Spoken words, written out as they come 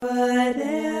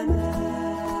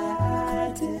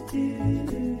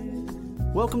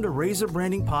Welcome to Razor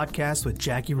Branding Podcast with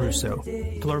Jackie Russo.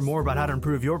 To learn more about how to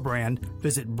improve your brand,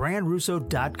 visit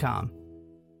brandrusso.com.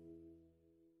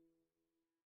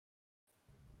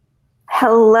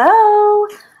 Hello.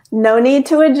 No need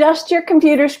to adjust your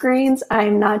computer screens.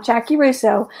 I'm not Jackie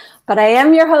Russo, but I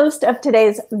am your host of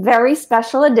today's very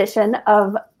special edition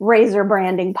of Razor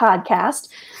Branding Podcast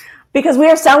because we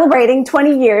are celebrating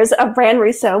 20 years of Brand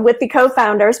Russo with the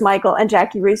co-founders, Michael and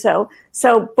Jackie Russo.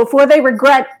 So before they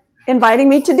regret inviting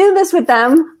me to do this with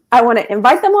them, I want to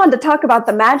invite them on to talk about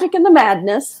the magic and the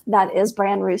madness that is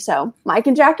Brand Russo. Mike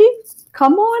and Jackie,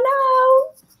 come on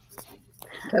out.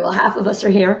 Okay, well, half of us are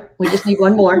here. We just need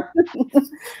one more.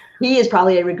 He is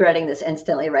probably regretting this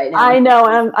instantly right now. I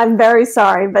know. I'm very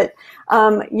sorry, but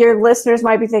your listeners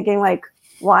might be thinking, like,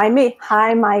 why me?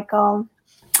 Hi, Michael.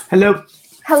 Hello.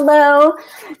 Hello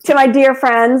to my dear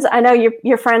friends. I know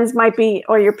your friends might be,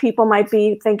 or your people might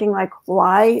be thinking, like,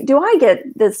 why do I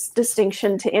get this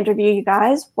distinction to interview you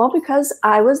guys? Well, because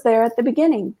I was there at the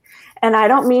beginning. And I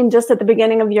don't mean just at the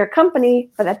beginning of your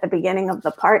company, but at the beginning of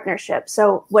the partnership.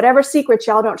 So whatever secrets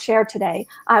y'all don't share today,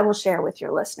 I will share with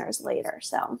your listeners later.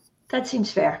 So that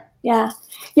seems fair. Yeah.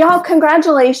 Y'all,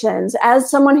 congratulations. As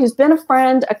someone who's been a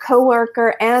friend, a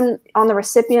coworker, and on the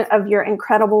recipient of your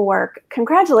incredible work,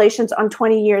 congratulations on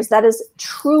 20 years. That is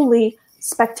truly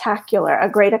spectacular, a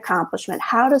great accomplishment.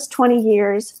 How does 20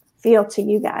 years feel to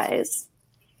you guys?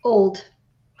 Old.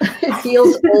 It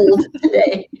feels old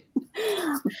today.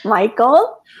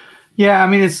 Michael? Yeah, I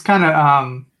mean, it's kind of I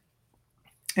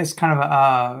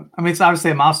mean, it's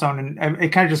obviously a milestone, and it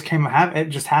kind of just it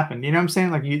just happened. You know what I'm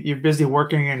saying? Like you're busy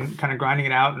working and kind of grinding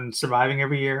it out and surviving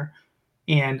every year.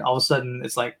 And all of a sudden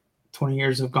it's like 20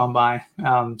 years have gone by.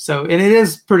 So, and it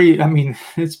is pretty, I mean,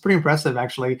 it's pretty impressive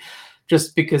actually,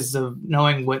 just because of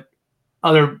knowing what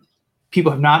other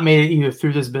people have not made it either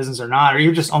through this business or not, or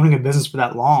you're just owning a business for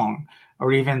that long,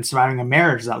 or even surviving a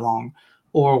marriage that long,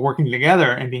 or working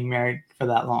together and being married for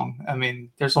that long. I mean,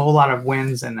 there's a whole lot of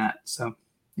wins in that. So,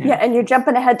 yeah, and you're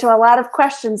jumping ahead to a lot of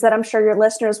questions that I'm sure your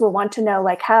listeners will want to know,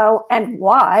 like how and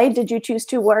why did you choose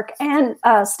to work and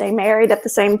stay married at the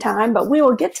same time? But we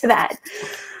will get to that.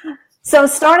 So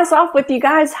start us off with you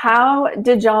guys. How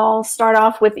did y'all start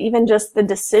off with even just the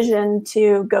decision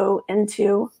to go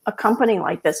into a company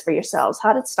like this for yourselves?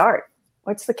 How did it start?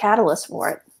 What's the catalyst for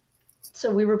it? So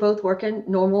we were both working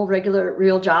normal, regular,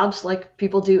 real jobs like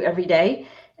people do every day.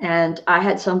 And I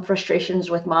had some frustrations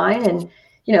with mine. And,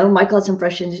 you know, Michael had some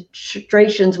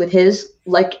frustrations with his,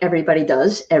 like everybody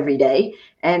does every day.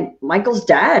 And Michael's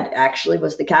dad actually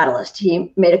was the catalyst.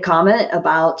 He made a comment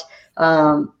about,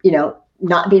 you know,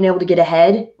 not being able to get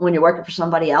ahead when you're working for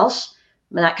somebody else.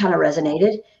 And that kind of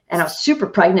resonated. And I was super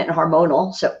pregnant and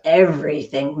hormonal. So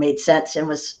everything made sense and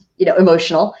was, you know,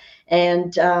 emotional.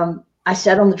 And, I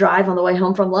said on the drive on the way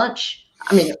home from lunch,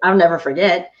 I mean, I'll never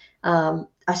forget. I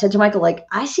said to Michael, like,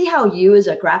 I see how you as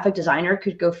a graphic designer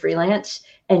could go freelance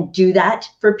and do that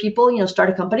for people, you know,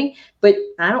 start a company, but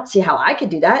I don't see how I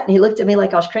could do that. And he looked at me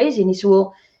like I was crazy. And he said,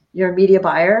 well, you're a media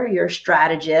buyer, you're a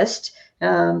strategist.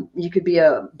 You could be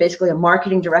basically a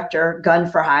marketing director,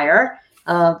 gun for hire.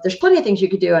 There's plenty of things you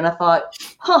could do. And I thought,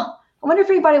 I wonder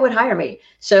if anybody would hire me.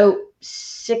 So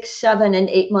 6, 7, and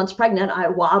 8 months pregnant, I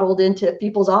waddled into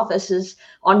people's offices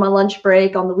on my lunch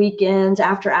break, on the weekends,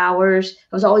 after hours.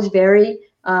 I was always very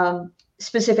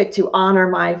specific to honor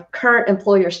my current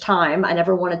employer's time. I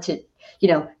never wanted to, you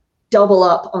know, double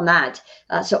up on that.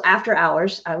 So after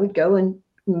hours, I would go and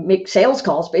make sales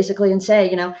calls basically and say,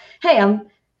 you know, hey, I'm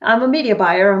a media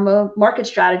buyer, I'm a market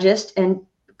strategist. And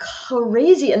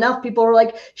crazy enough, people were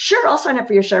like, sure, I'll sign up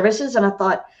for your services. And I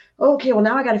thought, okay, well,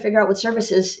 now I got to figure out what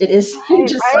services it is you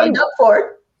just signed up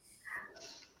for.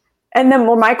 And then,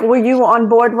 well, Michael, were you on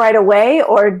board right away,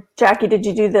 or Jackie, did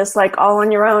you do this like all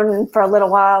on your own for a little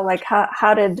while? Like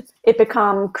how did it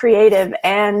become creative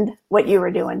and what you were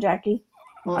doing, Jackie?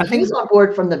 Well, I think he was on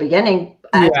board from the beginning.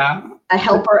 Yeah. A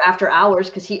helper after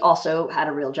hours because he also had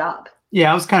a real job.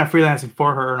 Yeah, I was kind of freelancing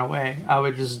for her in a way. I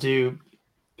would just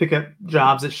pick up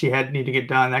jobs that she need to get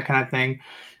done, that kind of thing.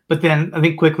 But then I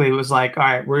think quickly it was like, all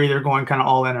right, we're either going kind of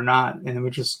all in or not. And then we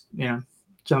just, you know,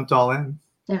 jumped all in.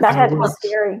 Yeah. That had to be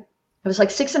scary. It was like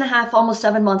 6.5, almost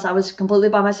 7 months. I was completely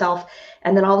by myself.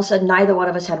 And then all of a sudden, neither one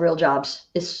of us had real jobs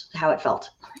is how it felt.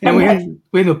 And we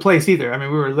had no place either. I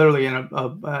mean, we were literally in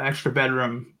a extra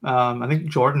bedroom. I think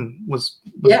Jordan was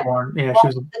born. Yeah,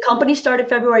 well, the company started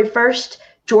February 1st.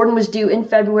 Jordan was due in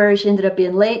February. She ended up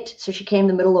being late. So she came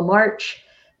the middle of March.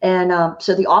 And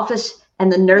so the office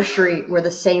and the nursery were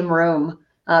the same room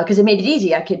because it made it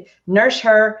easy. I could nurse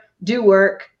her, do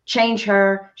work, change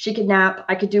her. She could nap.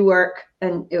 I could do work.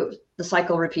 And the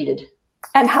cycle repeated.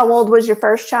 And how old was your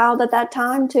first child at that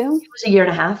time, too? It was a year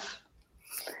and a half.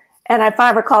 And if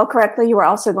I recall correctly, you were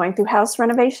also going through house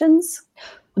renovations?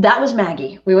 That was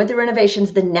Maggie. We went through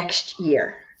renovations the next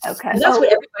year. Okay. And that's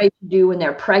what everybody should do when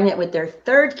they're pregnant with their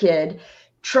third kid,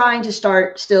 trying to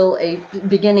start still a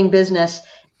beginning business,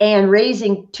 and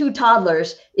raising 2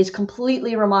 toddlers is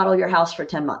completely remodel your house for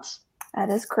 10 months. That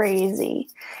is crazy.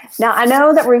 Now, I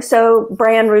know that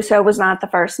Brand Russo was not the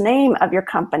first name of your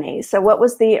company. So what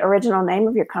was the original name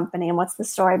of your company, and what's the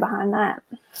story behind that?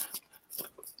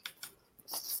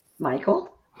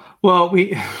 Michael? Well,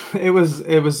 it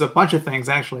was a bunch of things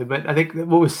actually, but I think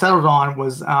what we settled on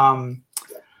was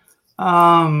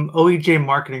OEJ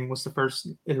Marketing was the first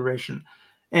iteration.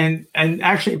 And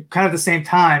actually kind of at the same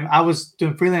time, I was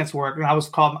doing freelance work, and I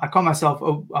called myself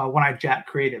One Eye Jack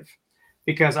Creative,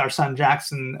 because our son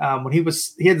Jackson, when he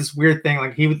had this weird thing,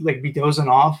 like he would like be dozing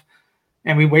off,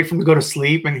 and we'd wait for him to go to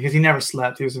sleep, and because he never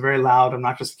slept, he was a very loud,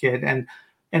 obnoxious kid, and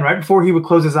right before he would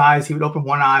close his eyes, he would open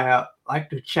one eye up, like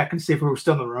to check and see if we were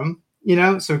still in the room,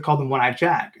 so we called him One Eye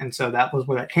Jack, and so that was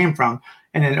where that came from,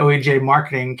 and then OEJ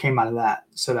Marketing came out of that,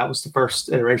 so that was the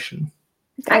first iteration.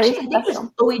 Actually, I think it was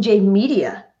OEJ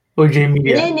Media. OEJ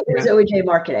Media. Then it was OEJ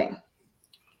Marketing.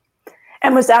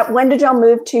 And when did y'all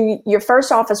move to your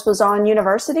first office? Was on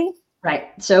University? Right.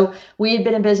 So we had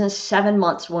been in business 7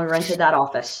 months when we rented that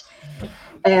office.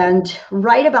 And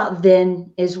right about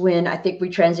then is when I think we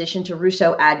transitioned to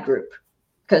Russo Ad Group,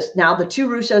 because now the 2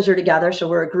 Russos are together. So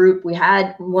we're a group. We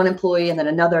had 1 employee and then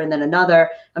another and then another.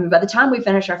 I mean, by the time we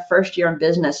finished our first year in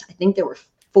business, I think there were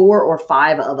 4 or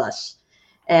 5 of us.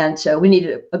 And so we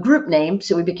needed a group name.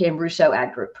 So we became Russo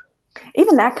Ad Group.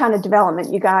 Even that kind of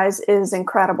development, you guys, is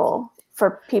incredible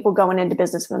for people going into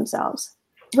business for themselves.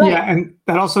 Right. Yeah, and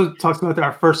that also talks about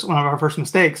one of our first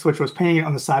mistakes, which was painting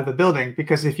on the side of the building,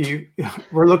 because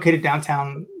we're located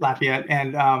downtown Lafayette,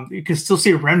 and you can still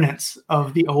see remnants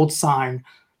of the old sign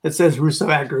that says Russo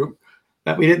Ad Group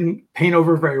that we didn't paint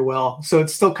over very well. So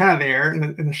it's still kind of there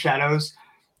in the shadows.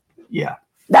 Yeah.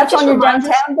 That's on your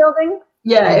downtown building?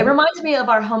 Yeah, it reminds me of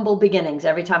our humble beginnings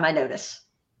every time I notice.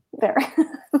 There.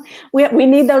 we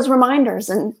need those reminders,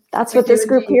 and that's what this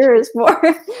group here is for.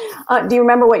 Do you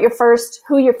remember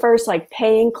who your first like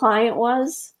paying client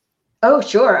was? Oh,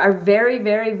 sure. Our very,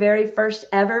 very, very first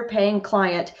ever paying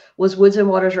client was Woods and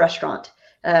Waters Restaurant.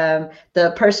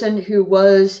 The person who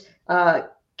was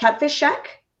Catfish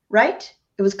Shack, right?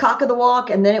 It was Cock of the Walk,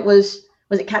 and then was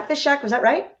it Catfish Shack? Was that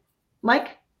right,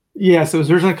 Mike? Yes, it was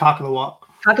originally Cock of the Walk.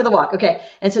 Cock of the Walk. Okay.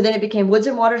 And so then it became Woods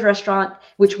and Waters Restaurant,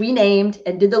 which we named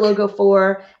and did the logo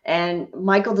for. And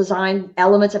Michael designed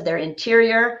elements of their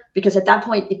interior, because at that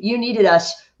point, if you needed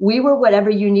us, we were whatever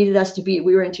you needed us to be.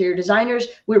 We were interior designers.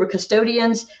 We were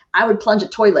custodians. I would plunge a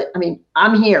toilet. I mean,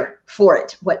 I'm here for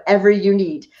it, whatever you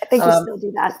need. I think you still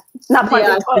do that. Not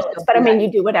plunging toilets, but I mean,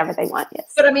 you do whatever they want.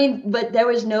 Yes. But there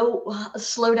was no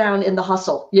slowdown in the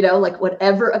hustle, like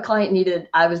whatever a client needed,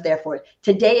 I was there for it.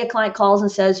 Today, a client calls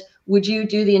and says, would you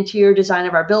do the interior design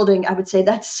of our building? I would say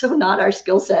that's so not our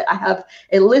skill set. I have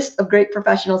a list of great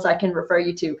professionals I can refer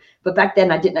you to. But back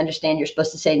then I didn't understand you're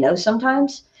supposed to say no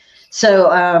sometimes. So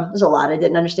there's a lot I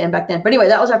didn't understand back then. But anyway,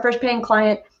 that was our first paying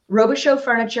client, Robichaux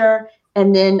Furniture.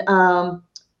 And then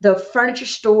the furniture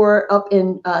store up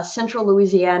in central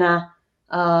Louisiana,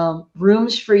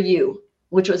 Rooms for You,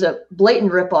 which was a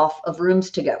blatant ripoff of Rooms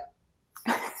to Go.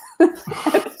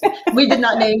 We did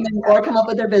not name them or come up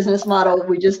with their business model.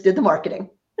 We just did the marketing.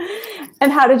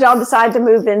 And how did y'all decide to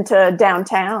move into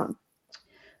downtown?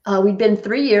 We've been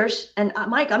 3 years, and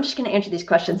Mike, I'm just going to answer these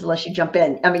questions unless you jump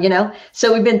in. I mean,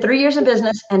 so we've been 3 years in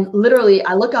business, and literally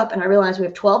I look up and I realize we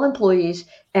have 12 employees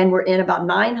and we're in about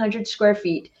 900 square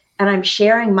feet. And I'm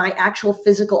sharing my actual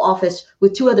physical office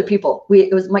with 2 other people.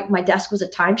 My desk was a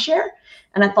timeshare.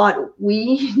 And I thought,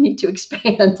 we need to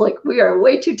expand. Like, we are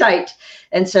way too tight.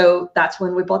 And so that's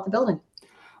when we bought the building.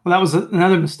 Well, that was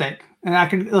another mistake. And I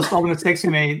can list all the mistakes we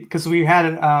made, because we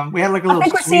had like a little. I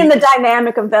think we're seeing the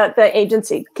dynamic of the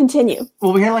agency. Continue.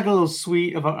 Well, we had like a little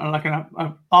suite of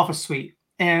an office suite.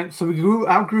 And so we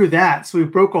outgrew that. So we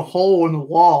broke a hole in the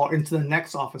wall into the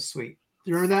next office suite.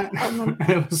 Do you remember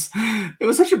that? It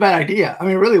was such a bad idea. I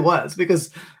mean, it really was, because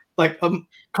like a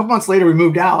couple months later, we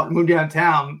moved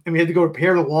downtown, and we had to go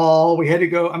repair the wall. We had to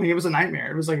go. I mean, it was a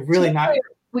nightmare. It was like really not.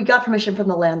 We got permission from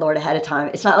the landlord ahead of time.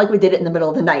 It's not like we did it in the middle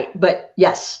of the night, but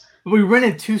yes. We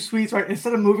rented 2 suites, right?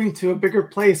 Instead of moving to a bigger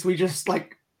place, we just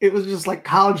it was just like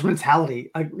college mentality.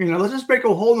 Like, let's just break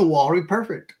a hole in the wall. It'll be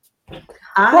perfect.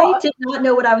 I did not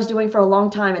know what I was doing for a long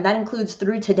time, and that includes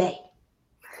through today.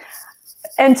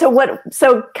 And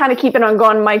so kind of keeping on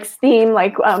going Mike's theme,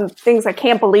 like things I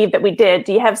can't believe that we did.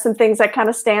 Do you have some things that kind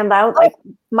of stand out? Like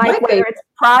Mike, whether it's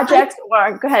projects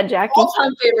or go ahead, Jackie.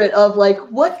 All-time favorite of like,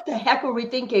 what the heck were we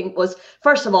thinking was,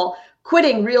 first of all,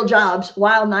 quitting real jobs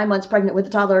while 9 months pregnant with a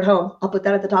toddler at home. I'll put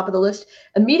that at the top of the list.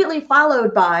 Immediately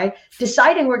followed by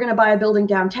deciding we're going to buy a building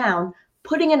downtown,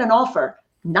 putting in an offer,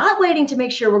 not waiting to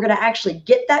make sure we're going to actually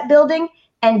get that building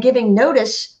and giving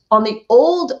notice on the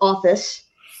old office,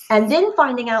 and then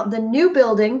finding out the new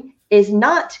building is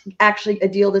not actually a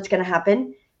deal that's going to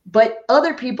happen, but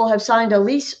other people have signed a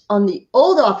lease on the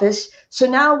old office. So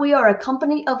now we are a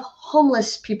company of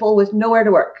homeless people with nowhere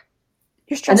to work.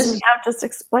 You're stressing me out just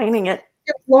explaining it.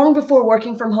 Long before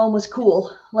working from home was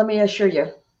cool, let me assure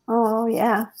you. Oh,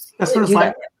 yeah. That's what it's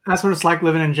like. That's what it's like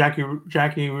living in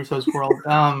Jackie Russo's world.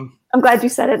 I'm glad you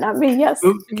said it, not me. Yes.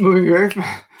 Moving very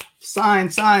fast. Sign.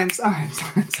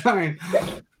 All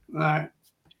right.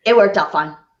 It worked out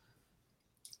fine.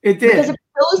 It did. Because if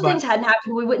those things hadn't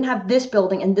happened, we wouldn't have this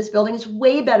building, and this building is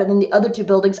way better than the other two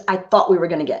buildings I thought we were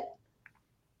going to get.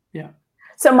 Yeah.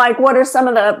 So, Mike, what are some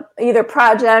of the either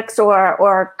projects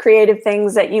or creative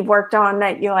things that you've worked on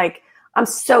that you're like, I'm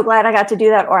so glad I got to do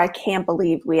that, or I can't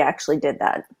believe we actually did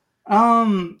that? I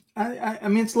mean,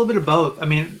 it's a little bit of both. I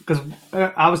mean, because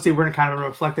obviously we're in kind of a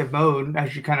reflective mode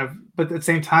but at the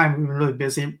same time, we've been really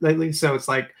busy lately. So it's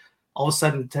like all of a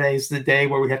sudden today's the day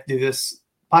where we have to do this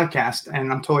podcast,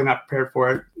 and I'm totally not prepared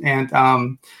for it. And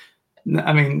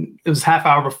I mean, it was half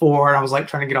hour before, and I was like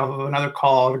trying to get off of another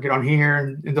call to get on here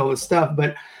and do all this stuff.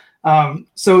 But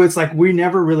so it's like we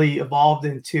never really evolved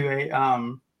into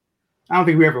I don't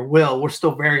think we ever will. We're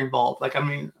still very involved. Like, I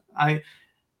mean, I'm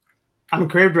a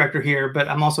creative director here, but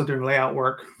I'm also doing layout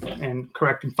work and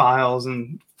correcting files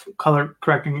and color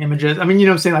correcting images. I mean, you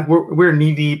know what I'm saying? Like we're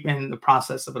knee deep in the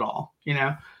process of it all, you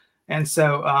know? And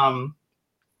so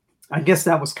I guess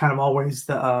that was kind of always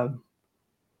the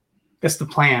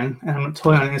plan. And I'm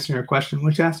totally not answering your question.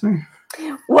 What you asked me?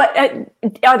 What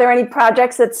are there any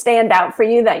projects that stand out for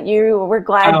you that you were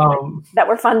glad that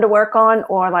were fun to work on,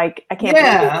 or like I can't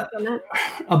believe you worked on that?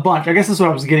 A bunch. I guess that's what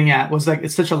I was getting at. Was like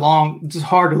it's just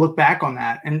hard to look back on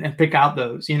that and pick out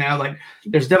those. You know, like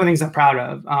there's definitely things I'm proud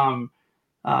of.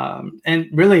 And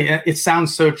really, it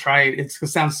sounds so trite. It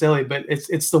sounds silly, but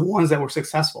it's the ones that were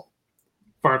successful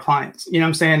for our clients. You know what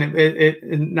I'm saying? It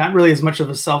not really as much of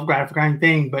a self-gratifying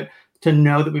thing, but to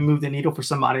know that we moved the needle for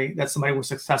somebody, that somebody was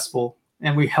successful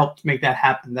and we helped make that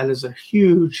happen. That is a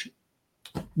huge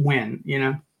win, you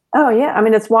know? Oh yeah. I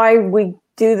mean, it's why we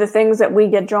do the things that we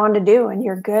get drawn to do, and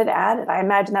you're good at it. I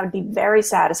imagine that would be very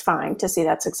satisfying to see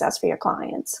that success for your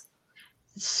clients.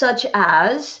 Such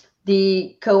as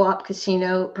the co-op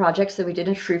casino projects that we did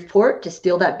in Shreveport to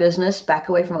steal that business back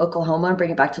away from Oklahoma and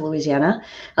bring it back to Louisiana.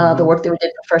 The work that we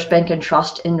did for First Bank and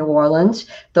Trust in New Orleans,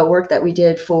 the work that we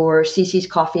did for Cece's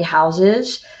Coffee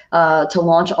Houses to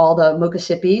launch all the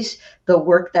Mochasippis, the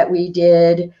work that we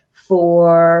did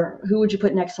for, who would you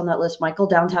put next on that list, Michael?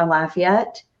 Downtown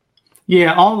Lafayette.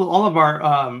 Yeah, all of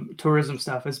our tourism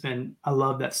stuff has been, I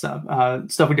love that stuff.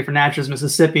 Stuff we did for Natchez,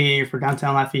 Mississippi, for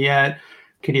Downtown Lafayette,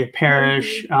 Katia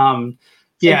Parish.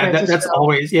 That's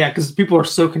always, because people are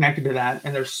so connected to that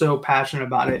and they're so passionate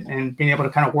about it, and being able to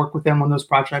kind of work with them on those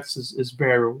projects is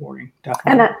very rewarding.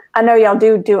 Definitely. And I know y'all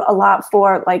do a lot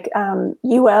for like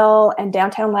UL and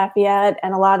Downtown Lafayette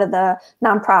and a lot of the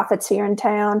nonprofits here in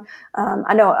town.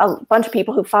 I know a bunch of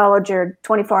people who followed your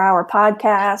 24-hour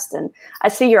podcast, and I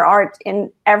see your art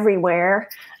in everywhere.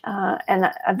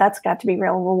 And that's got to be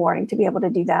real rewarding to be able to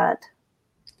do that.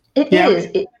 It is.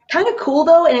 It's kind of cool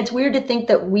though, and it's weird to think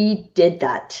that we did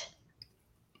that.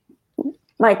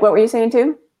 Mike, what were you saying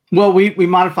too? Well, we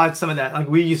modified some of that. Like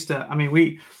we used to. I mean,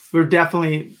 we're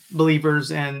definitely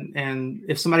believers, and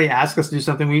if somebody asks us to do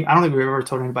something, I don't think we've ever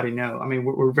told anybody no. I mean,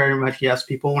 we're very much yes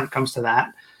people when it comes to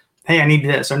that. Hey, I need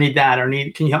this, or need that, or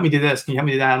can you help me do this? Can you help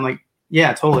me do that? I'm like,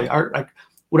 yeah, totally.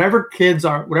 Whatever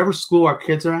school our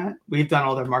kids are at, we've done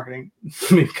all their marketing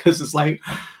because it's like,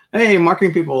 hey,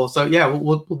 marketing people. So yeah,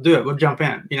 we'll do it. We'll jump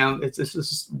in. You know, it's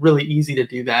just really easy to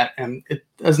do that, and it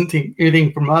doesn't take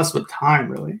anything from us but time,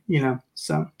 really. You know,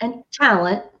 so and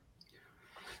talent.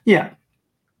 Yeah,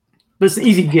 but it's an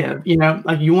easy give. You know,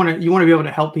 like you want to be able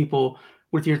to help people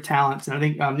with your talents, and I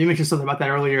think you mentioned something about that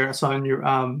earlier. I saw in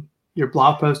your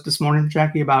blog post this morning,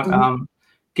 Jackie, about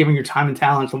giving your time and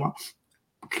talent more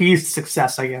keys to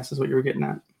success. I guess is what you were getting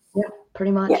at. Yeah.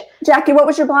 Pretty much. Yeah. Jackie, what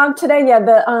was your blog today? Yeah,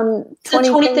 the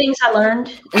 20 things I learned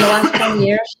in the last 20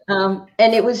 years. And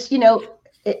it was,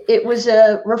 it was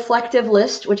a reflective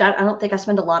list, which I don't think I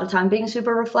spend a lot of time being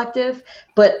super reflective,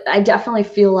 but I definitely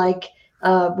feel like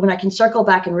when I can circle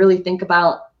back and really think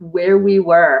about where we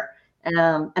were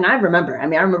And I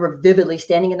remember vividly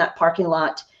standing in that parking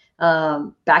lot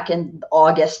back in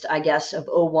August, I guess, of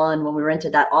 2001 when we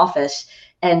rented that office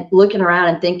and looking around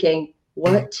and thinking,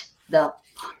 what the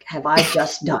fuck have I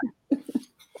just done?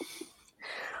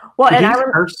 Well, Did and you I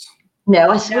remember. curse?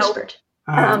 No, I whispered.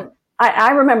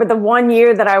 I remember the one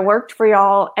year that I worked for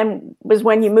y'all and was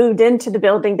when you moved into the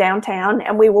building downtown,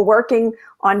 and we were working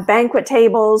on banquet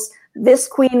tables, this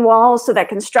queen wall, so that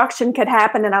construction could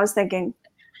happen. And I was thinking,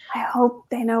 I hope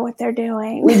they know what they're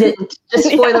doing. We didn't. Just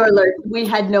spoiler alert. We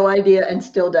had no idea and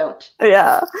still don't.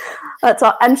 Yeah, that's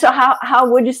all. And so how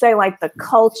would you say like the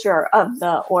culture of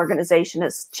the organization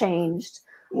has changed?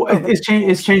 Well, it's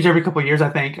changed every couple of years, I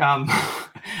think.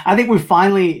 I think we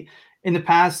finally, in the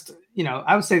past,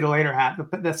 I would say the later half,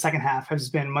 the second half has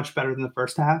been much better than the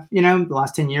first half, the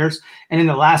last 10 years. And in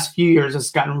the last few years,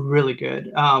 it's gotten really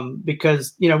good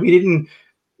because, we didn't,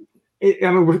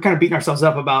 we're kind of beating ourselves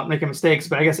up about making mistakes,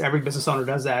 but I guess every business owner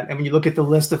does that. And when you look at the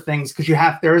list of things, because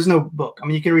there is no book. I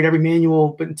mean, you can read every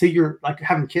manual, but until you're like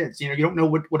having kids, you don't know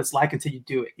what it's like until you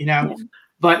do it, Yeah.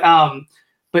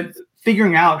 But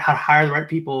figuring out how to hire the right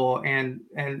people and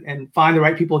find the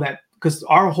right people because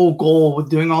our whole goal with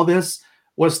doing all this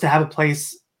was to have a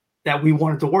place that we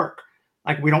wanted to work.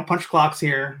 Like, we don't punch clocks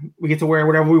here. We get to wear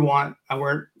whatever we want. I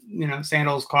wear,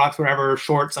 sandals, Crocs, whatever,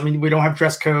 shorts. I mean, we don't have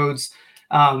dress codes.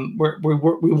 We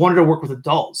wanted to work with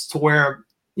adults to where,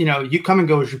 you come and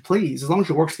go as you please, as long as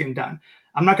your work's getting done.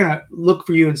 I'm not going to look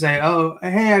for you and say, oh,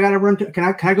 hey, I got to run. Can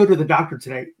I go to the doctor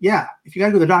today? Yeah. If you got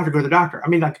to go to the doctor, go to the doctor. I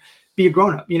mean, like, be a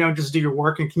grown up, just do your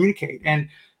work and communicate and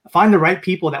find the right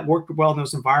people that work well in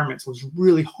those environments was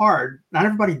really hard. Not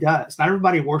everybody does. Not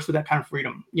everybody works with that kind of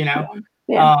freedom, Yeah.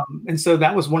 And so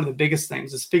that was one of the biggest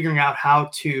things, is figuring out how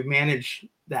to manage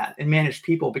that and manage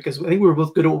people, because I think we were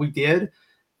both good at what we did,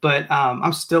 but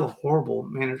I'm still a horrible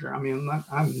manager. I mean,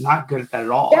 I'm not good at that at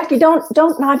all. Jackie,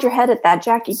 don't nod your head at that.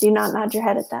 Jackie, do not nod your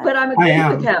head at that. But I'm agreeing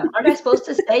with him. Aren't I supposed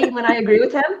to say when I agree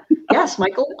with him? Yes,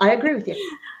 Michael, I agree with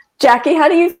you. Jackie, how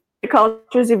do you think the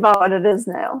culture's evolved what it is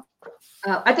now?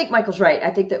 I think Michael's right.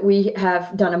 I think that we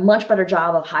have done a much better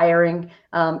job of hiring.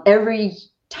 Every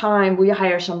time we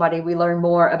hire somebody, we learn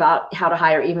more about how to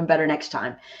hire even better next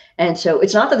time. And so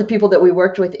it's not that the people that we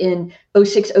worked with in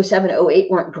 06, 07,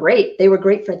 08 weren't great. They were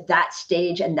great for that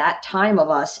stage and that time of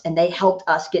us, and they helped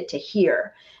us get to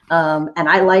here. And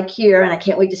I like here, and I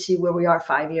can't wait to see where we are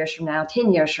 5 years from now,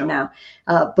 10 years from now.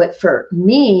 But for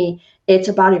me, it's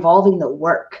about evolving the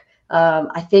work.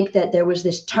 I think that there was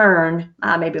this turn,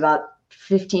 maybe about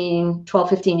 12,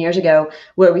 15 years ago,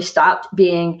 where we stopped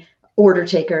being order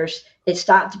takers. It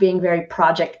stopped being very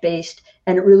project based,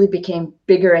 and it really became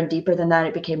bigger and deeper than that.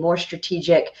 It became more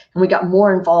strategic, and we got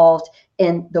more involved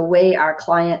in the way our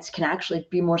clients can actually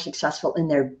be more successful in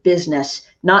their business,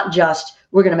 not just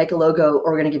we're going to make a logo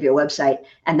or we're going to give you a website.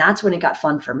 And that's when it got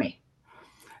fun for me.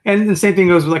 And the same thing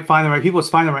goes with like finding the right people. It's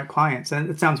finding the right clients. And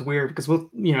it sounds weird because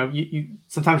you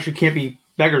sometimes you can't be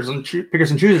pickers and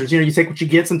choosers. You take what you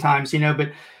get sometimes,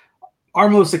 but our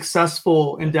most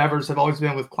successful endeavors have always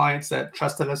been with clients that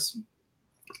trusted us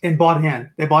and bought in.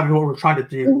 They bought into what we're trying to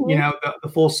do, mm-hmm. The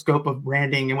full scope of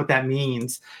branding and what that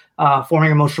means,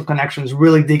 forming emotional connections,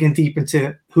 really digging deep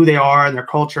into who they are and their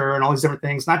culture and all these different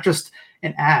things, not just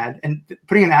an ad. And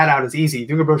putting an ad out is easy.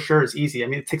 Doing a brochure is easy. I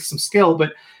mean, it takes some skill,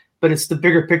 but it's the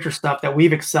bigger picture stuff that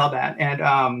we've excelled at.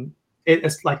 And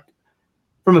it's like,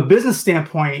 from a business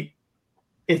standpoint,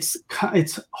 it's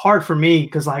hard for me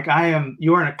because like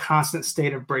you are in a constant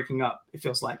state of breaking up. It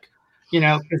feels like,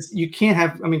 because you can't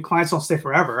have, clients don't stay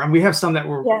forever. And we have some that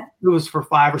it was for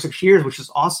 5 or 6 years, which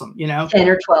is awesome, 10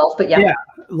 or 12, but yeah,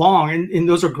 long. And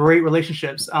those are great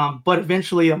relationships. But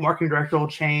eventually a marketing director will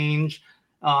change,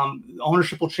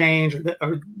 ownership will change,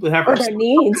 or whatever. Or their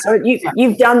needs, or you've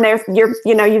done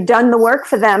you've done the work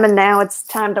for them, and now it's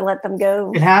time to let them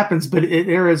go. It happens, but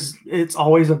it's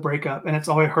always a breakup, and it's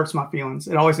always hurts my feelings.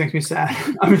 It always makes me sad.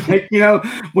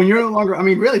 When you're no longer,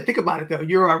 really think about it though.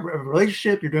 You're a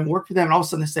relationship, you're doing work for them, and all of a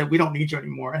sudden they say, we don't need you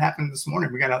anymore. It happened this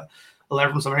morning. We got a letter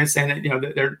from somebody saying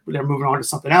that they're moving on to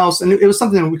something else, and it was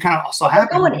something that we kind of also have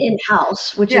going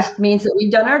in-house, which just means that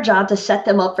we've done our job to set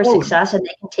them up for success, and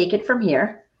they can take it from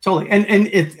here. Totally. And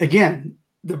it, again,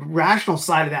 the rational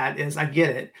side of that is I get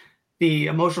it. The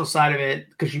emotional side of it,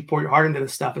 because you pour your heart into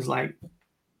this stuff, is like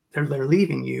they're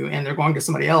leaving you and they're going to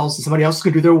somebody else, and somebody else is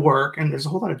going to do their work, and there's a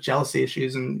whole lot of jealousy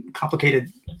issues and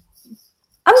complicated.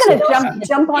 I'm going to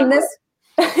jump on this.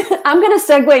 I'm going to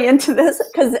segue into this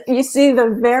because you see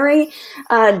the very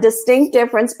distinct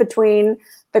difference between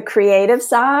the creative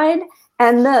side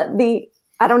and the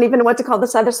I don't even know what to call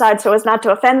this other side so as not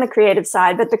to offend the creative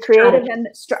side, but the creative and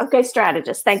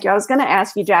strategist. Thank you. I was going to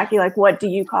ask you, Jackie, like, what do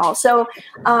you call? So,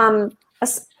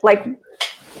 like,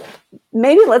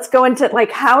 maybe let's go into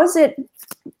like, how is it?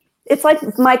 It's like,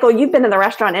 Michael, you've been in the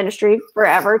restaurant industry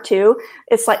forever too.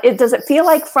 It's like, does it feel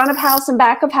like front of house and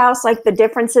back of house, like the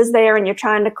differences there, and you're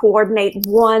trying to coordinate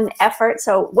one effort?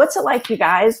 So what's it like, you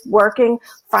guys, working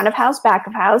front of house, back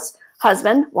of house,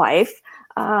 husband, wife,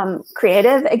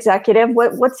 creative, executive?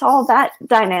 What's all that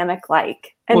dynamic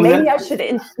like? And well,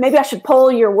 maybe I should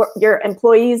poll your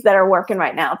employees that are working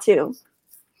right now too.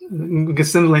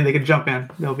 Because similarly, they could jump in.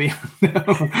 They'll be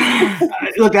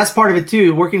look. That's part of it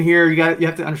too. Working here, you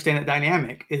have to understand that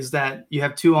dynamic is that you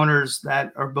have two owners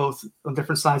that are both on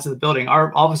different sides of the building.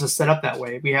 Our office is set up that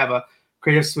way. We have a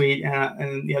creative suite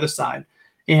and the other side,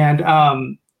 and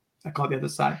I call it the other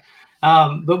side.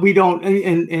 But we don't,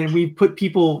 and we put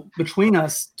people between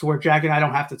us to where Jack and I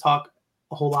don't have to talk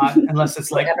a whole lot unless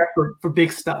it's like for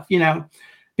big stuff,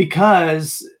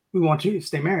 because we want you to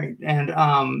stay married and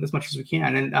as much as we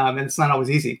can. And it's not always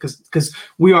easy because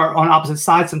we are on opposite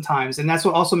sides sometimes. And that's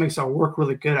what also makes our work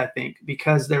really good, I think,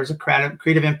 because there's a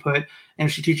creative input and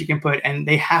strategic input, and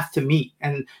they have to meet,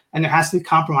 and there has to be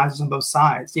compromises on both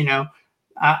sides.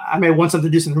 I may want something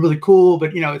to do something really cool,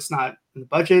 but it's not in the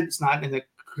budget, it's not in the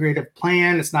creative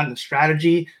plan, it's not in the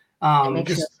strategy. It makes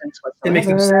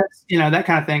no sense, that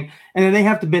kind of thing. And then they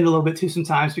have to bend a little bit too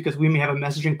sometimes because we may have a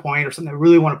messaging point or something they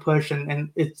really want to push,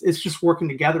 and it's just working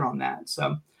together on that.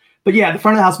 So, but yeah, the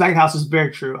front of the house, back of the house is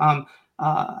very true.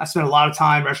 I spent a lot of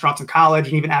time in restaurants in college,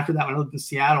 and even after that when I lived in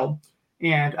Seattle,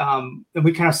 and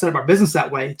we kind of set up our business that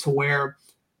way to where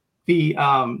the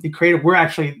creative, we're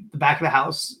actually the back of the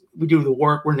house. We do the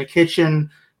work. We're in the kitchen.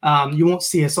 You won't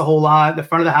see us a whole lot. The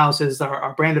front of the house is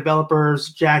our brand developers,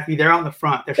 Jackie. They're out in the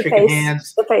front. They're shaking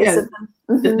hands. The face of them.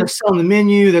 Mm-hmm. They're selling the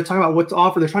menu. They're talking about what to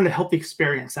offer. They're trying to help the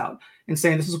experience out and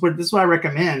saying, this is what I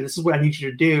recommend. This is what I need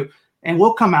you to do. And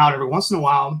we'll come out every once in a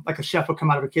while, like a chef will come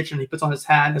out of a kitchen. He puts on his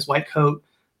hat and his white coat,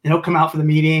 and he'll come out for the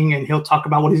meeting and he'll talk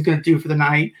about what he's going to do for the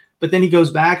night. But then he goes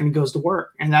back and he goes to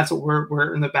work. And that's what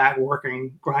we're in the back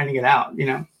working, grinding it out,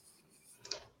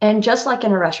 And just like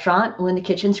in a restaurant, when the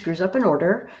kitchen screws up an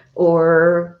order,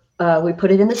 or we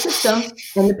put it in the system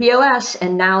and the POS,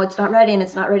 and now it's not ready, and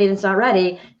it's not ready, and it's not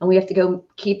ready, and we have to go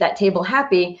keep that table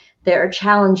happy, there are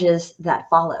challenges that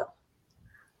follow.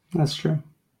 That's true.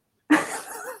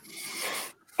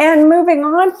 And moving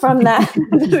on from that,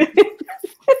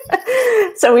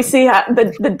 so we see how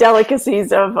the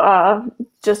delicacies of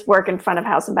just work in front of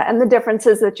house and back, and the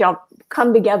differences that y'all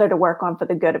come together to work on for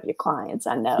the good of your clients.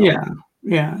 I know. Yeah.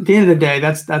 At the end of the day,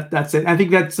 that's it. I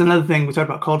think that's another thing. We talked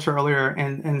about culture earlier,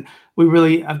 and we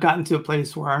really have gotten to a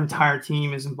place where our entire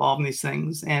team is involved in these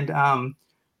things. And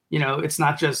it's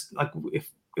not just like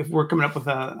if we're coming up with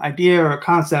an idea or a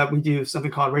concept, we do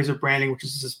something called Razor Branding, which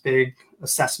is this big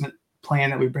assessment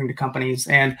plan that we bring to companies,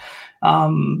 and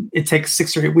it takes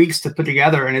 6 or 8 weeks to put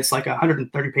together, and it's like a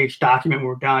 130-page document when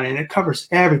we're done, and it covers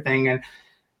everything, and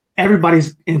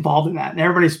everybody's involved in that, and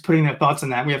everybody's putting their thoughts in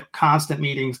that. We have constant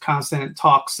meetings, constant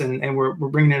talks, and we're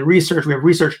bringing in research. We have a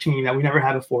research team that we never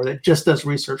had before that just does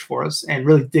research for us and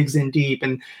really digs in deep,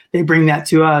 and they bring that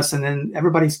to us, and then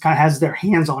everybody's kind of has their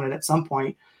hands on it at some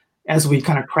point as we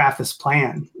kind of craft this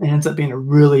plan. It ends up being a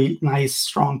really nice,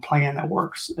 strong plan that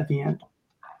works at the end.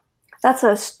 That's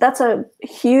a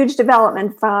huge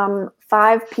development from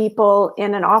 5 people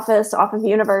in an office off of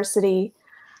university.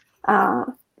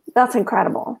 That's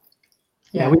incredible.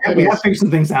 Yeah, we have to figure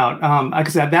some things out. Like I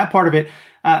said, that part of it,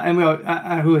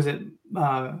 and who is it?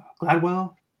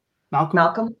 Gladwell?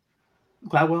 Malcolm?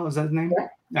 Gladwell, is that his name?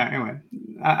 Yeah. Anyway,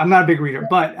 I'm not a big reader,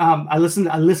 but I listened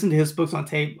to his books on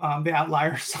tape, The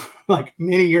Outliers, like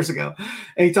many years ago,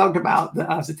 and he talked about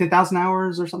the 10,000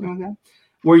 hours or something like that,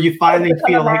 where you finally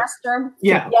feel like,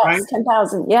 yes, right?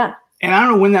 10,000, yeah. And I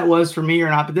don't know when that was for me or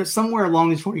not, but there's somewhere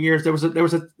along these 20 years, there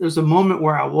was a moment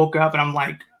where I woke up and I'm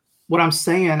like, what I'm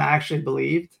saying, I actually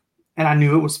believed, and I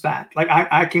knew it was fact. Like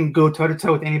I can go toe to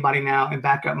toe with anybody now and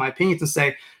back up my opinions and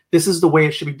say, this is the way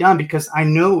it should be done because I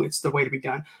know it's the way to be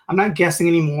done. I'm not guessing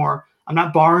anymore. I'm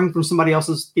not borrowing from somebody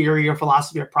else's theory or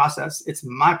philosophy or process. It's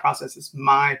my process. It's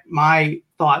my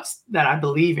thoughts that I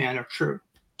believe in are true.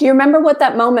 Do you remember what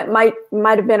that moment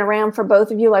might have been around for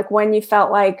both of you? Like when you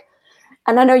felt like,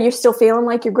 and I know you're still feeling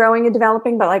like you're growing and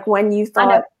developing, but like when you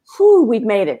thought, whew, we've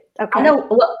made it. Okay. I know.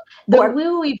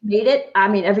 Well, we've made it. I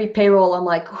mean, every payroll, I'm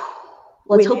like,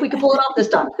 let's hope we can pull it off this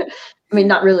time. I mean,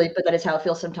 not really, but that is how it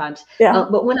feels sometimes. Yeah.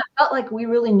 But when I felt like we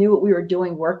really knew what we were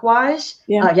doing work-wise,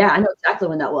 I know exactly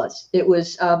when that was. It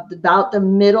was about the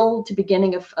middle to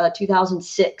beginning of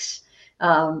 2006.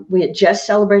 We had just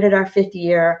celebrated our 5th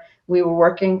year. We were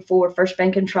working for First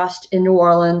Bank and Trust in New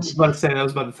Orleans. I was about to say that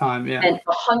was about the time, yeah. And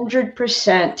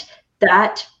 100%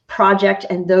 that project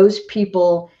and those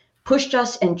people pushed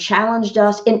us and challenged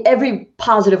us in every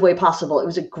positive way possible. It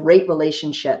was a great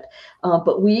relationship.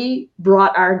 But we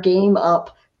brought our game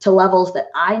up to levels that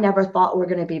I never thought were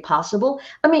going to be possible.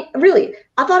 I mean, really,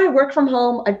 I thought I'd work from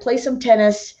home. I'd play some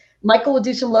tennis. Michael would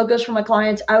do some logos for my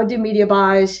clients. I would do media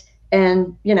buys,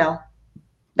 and, you know,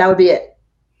 that would be it.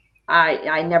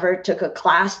 I never took a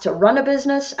class to run a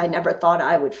business. I never thought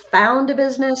I would found a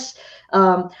business.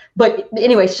 But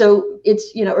anyway, so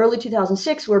it's, you know, early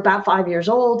 2006, we're about 5 years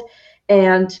old.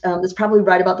 And it's probably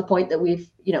right about the point that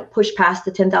we've, you know, pushed past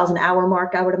the 10,000 hour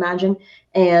mark, I would imagine.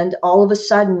 And all of a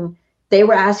sudden, they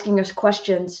were asking us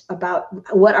questions about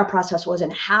what our process was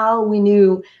and how we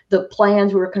knew the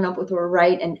plans we were coming up with were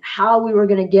right and how we were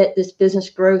going to get this business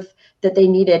growth that they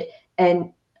needed.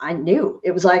 And I knew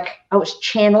it was like I was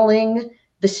channeling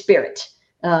the spirit.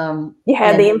 You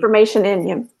had the information in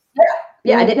you.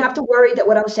 Yeah, I didn't have to worry that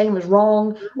what I was saying was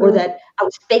wrong or that I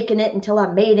was faking it until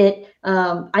I made it.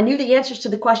 I knew the answers to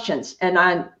the questions, and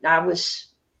I was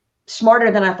smarter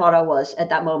than I thought I was at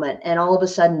that moment. And all of a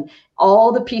sudden,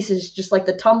 all the pieces, just like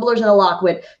the tumblers in the lock,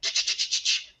 went,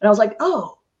 and I was like,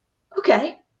 oh,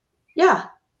 okay, yeah,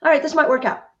 all right, this might work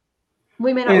out.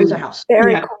 We may not lose our house.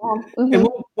 Very cool. Mm-hmm. And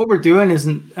what we're doing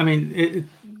isn't, I mean,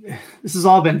 this has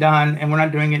all been done, and we're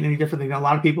not doing it any differently than a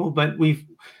lot of people, but we've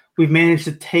managed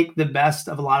to take the best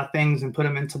of a lot of things and put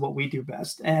them into what we do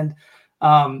best. And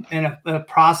a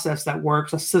process that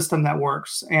works, a system that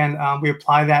works. And we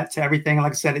apply that to everything. And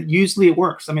like I said, it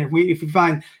works. I mean, if we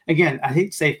find, again, I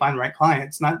hate to say find the right client,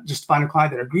 it's not just find a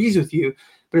client that agrees with you,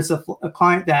 but it's a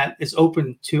client that is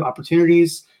open to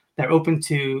opportunities, they're open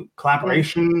to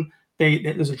collaboration.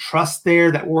 There's a trust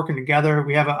there that we're working together.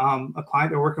 We have a client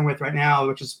they're working with right now,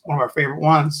 which is one of our favorite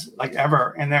ones, like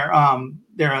ever. And they're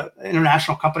an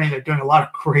international company. They're doing a lot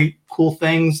of great, cool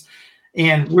things.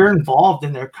 And we're involved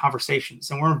in their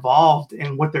conversations, and we're involved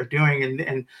in what they're doing.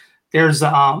 And there's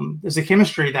a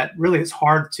chemistry that really is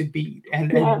hard to beat.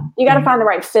 And you got to find the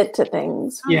right fit to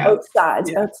things. Yeah, both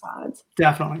sides.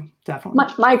 Definitely.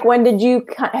 Mike, when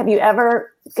have you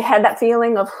ever had that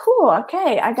feeling of,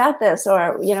 okay, I got this,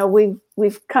 or, you know,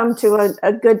 we've come to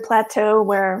a good plateau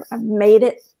where I've made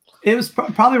it? It was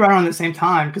probably right around the same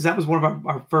time, because that was one of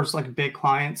our first like big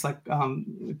clients, like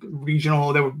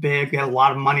regional. They were big. They had a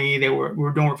lot of money. We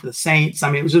were doing it for the Saints. I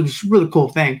mean, it was a really cool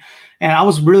thing. And I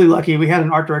was really lucky. We had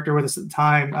an art director with us at the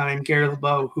time named Gary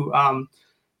LeBeau, who I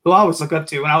always look up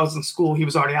to. When I was in school, he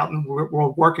was already out in the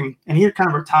world working, and he had kind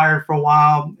of retired for a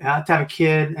while to have a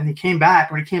kid. And he came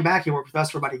back. When he came back, he worked with us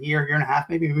for about a year and a half,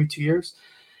 maybe 2 years.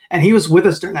 And he was with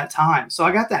us during that time. So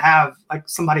I got to have like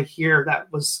somebody here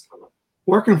that was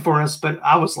working for us, but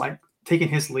I was like taking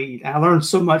his lead, and I learned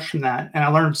so much from that. And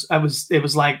it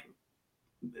was like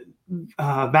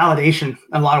validation in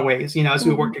a lot of ways, you know, as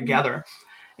we worked together.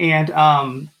 And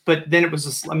but then it was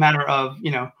just a matter of,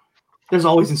 you know, there's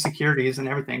always insecurities and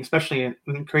everything, especially in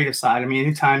the creative side. I mean,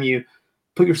 anytime you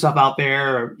put yourself out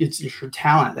there, it's your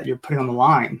talent that you're putting on the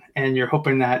line, and you're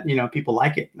hoping that, you know, people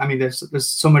like it. I mean, there's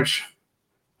so much,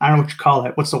 I don't know what you call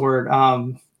it. What's the word?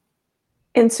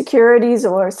 Insecurities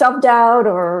or self-doubt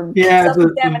or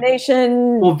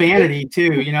self-examination. Well, vanity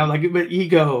too, you know, like, but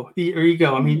ego.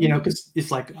 I mean, you know, because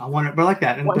it's like, I want it, but I like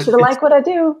that. I want you to like what I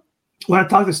do. When I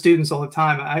talk to students all the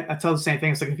time, I tell the same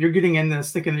thing. It's like, if you're getting in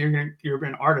this thinking that you're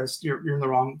an artist, you're in the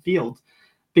wrong field,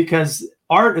 because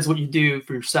art is what you do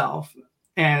for yourself,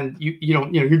 and you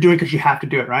don't, you know, you're doing it because you have to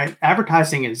do it, right?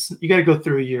 Advertising is, you got to go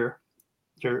through your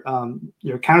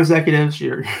account executives,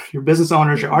 your business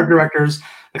owners, your art directors,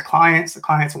 the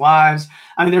clients' wives.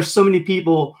 I mean, there's so many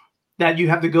people that you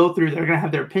have to go through that are going to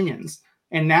have their opinions.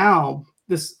 And now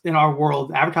this, in our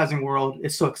world, the advertising world,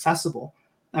 is so accessible.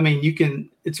 I mean,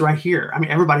 it's right here. I mean,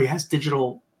 everybody has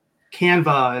digital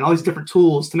Canva and all these different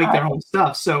tools to make their own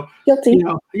stuff. So, guilty. You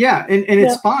know, yeah. And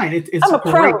it's fine. It's I'm a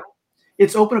great. pro.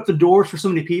 It's opened up the doors for so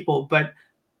many people, but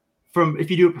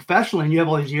if you do it professionally and you have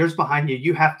all these years behind you,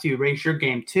 you have to raise your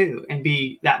game too and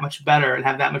be that much better and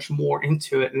have that much more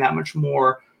into it and that much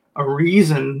more a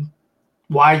reason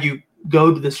why you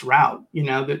go to this route. You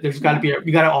know, there's got to be,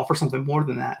 you got to offer something more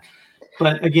than that.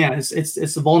 But again, it's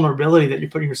the vulnerability that you're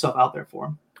putting yourself out there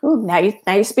for. Ooh, now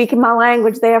you're speaking my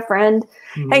language there, friend.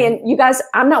 Mm-hmm. Hey, and you guys,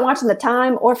 I'm not watching the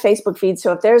Time or Facebook feed,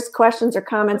 so if there's questions or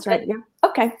comments right now,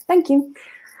 okay, thank you.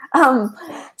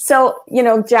 So, you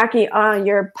know, Jackie, on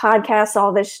your podcast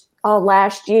all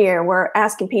last year, we're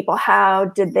asking people, how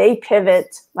did they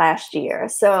pivot last year?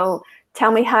 So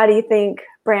tell me, how do you think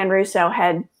Brand Russo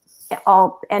had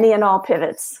any and all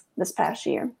pivots this past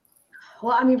year?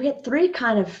 Well, I mean, we had three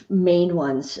kind of main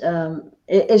ones.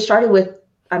 It started with,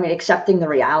 accepting the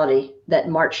reality that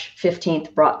March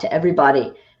 15th brought to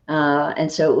everybody.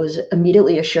 And so it was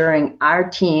immediately assuring our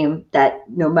team that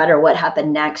no matter what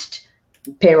happened next,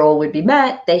 payroll would be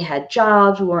met. They had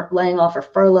jobs. We weren't laying off or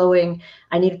furloughing.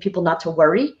 I needed people not to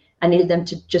worry. I needed them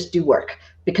to just do work,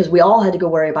 because we all had to go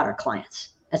worry about our clients.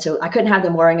 And so I couldn't have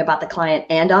them worrying about the client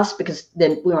and us, because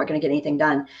then we weren't going to get anything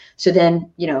done. So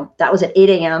then, that was at 8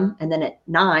 a.m. And then at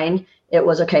 9, it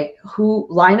was, okay, who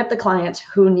line up the clients,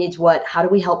 who needs what, how do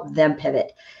we help them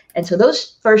pivot? And so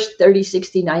those first 30,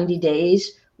 60, 90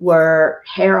 days were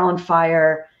hair on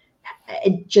fire,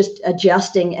 just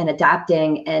adjusting and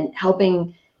adapting and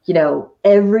helping,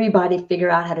 everybody figure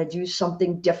out how to do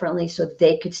something differently so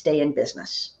they could stay in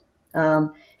business.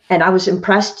 And I was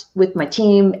impressed with my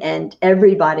team and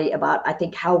everybody about, I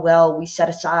think, how well we set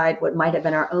aside what might have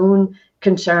been our own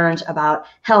concerns about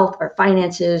health or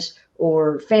finances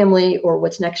or family or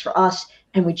what's next for us.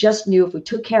 And we just knew if we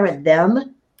took care of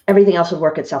them, everything else would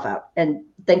work itself out. And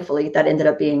thankfully, that ended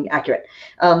up being accurate.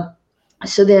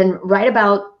 So then right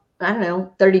about,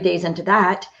 30 days into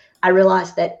that, I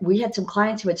realized that we had some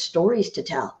clients who had stories to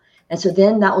tell. And so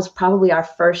then that was probably our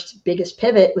first biggest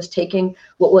pivot, was taking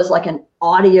what was like an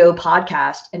audio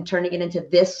podcast and turning it into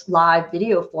this live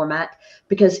video format,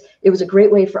 because it was a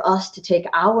great way for us to take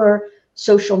our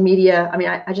social media.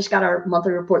 I just got our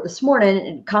monthly report this morning,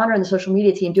 and Connor and the social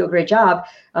media team do a great job.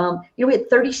 We had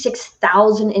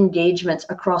 36,000 engagements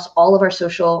across all of our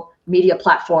social media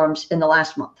platforms in the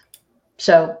last month.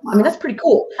 So, that's pretty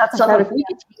cool. So I thought if we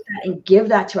could take that and give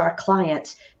that to our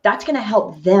clients, that's going to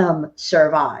help them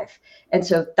survive. And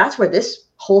so that's where this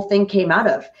whole thing came out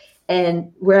of.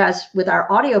 And whereas with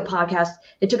our audio podcast,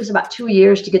 it took us about 2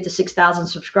 years to get to 6,000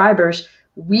 subscribers,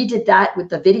 we did that with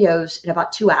the videos in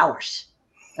about 2 hours.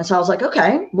 And so I was like,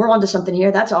 okay, we're onto something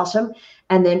here. That's awesome.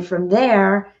 And then from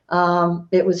there,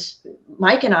 it was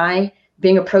Mike and I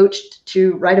being approached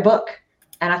to write a book.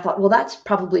 And I thought, well, that's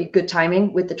probably good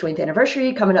timing with the 20th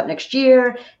anniversary coming up next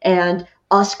year, and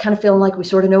us kind of feeling like we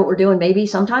sort of know what we're doing maybe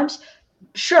sometimes.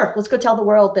 Sure, let's go tell the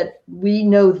world that we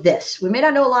know this. We may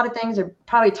not know a lot of things, or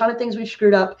probably a ton of things we've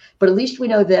screwed up, but at least we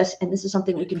know this, and this is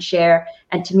something we can share.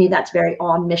 And to me, that's very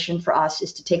on mission for us,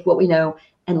 is to take what we know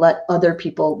and let other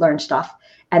people learn stuff.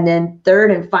 And then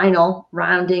third and final,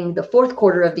 rounding the fourth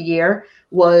quarter of the year,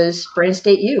 was Brand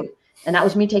State U. And that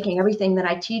was me taking everything that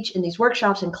I teach in these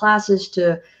workshops and classes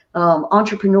to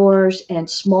entrepreneurs and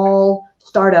small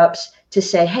startups to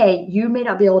say, hey, you may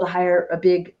not be able to hire a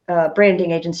big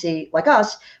branding agency like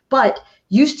us, but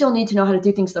you still need to know how to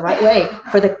do things the right way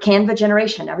for the Canva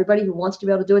generation. Everybody who wants to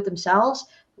be able to do it themselves,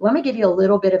 let me give you a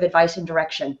little bit of advice and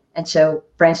direction. And so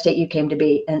Brand State U came to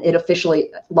be, and it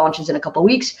officially launches in a couple of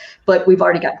weeks, but we've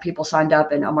already got people signed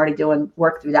up, and I'm already doing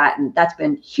work through that. And that's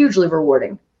been hugely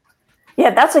rewarding.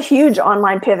 Yeah, that's a huge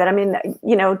online pivot.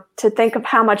 To think of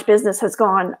how much business has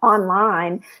gone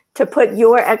online, to put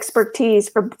your expertise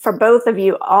for both of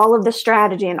you, all of the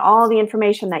strategy and all the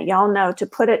information that y'all know, to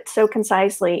put it so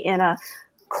concisely in a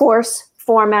course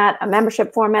format, a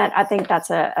membership format, I think that's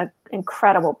a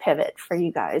incredible pivot for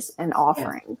you guys and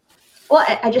offering. Yeah.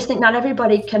 Well, I just think not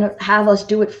everybody can have us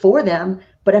do it for them,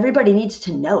 but everybody needs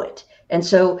to know it. And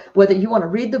so whether you want to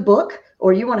read the book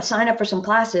or you want to sign up for some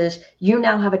classes, you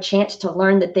now have a chance to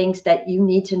learn the things that you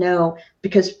need to know,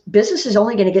 because business is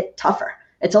only going to get tougher.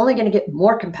 It's only going to get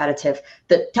more competitive.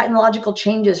 The technological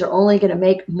changes are only going to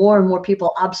make more and more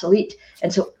people obsolete.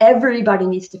 And so everybody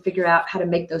needs to figure out how to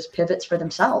make those pivots for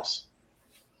themselves.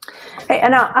 Hey,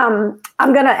 and I'm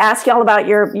going to ask y'all about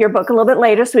your book a little bit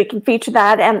later, so we can feature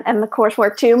that and the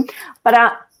coursework too.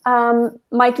 But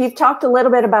Mike, you've talked a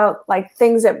little bit about like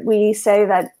things that we say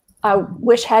that I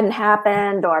wish hadn't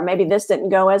happened, or maybe this didn't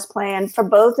go as planned. For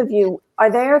both of you,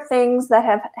 are there things that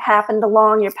have happened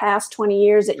along your past 20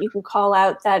 years that you can call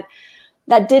out that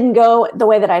didn't go the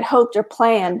way that I'd hoped or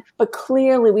planned, but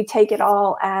clearly we take it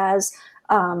all as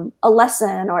a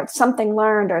lesson, or it's something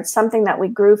learned, or it's something that we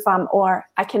grew from, or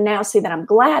I can now see that I'm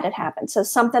glad it happened. So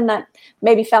something that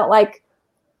maybe felt like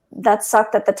that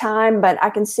sucked at the time, but I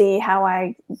can see how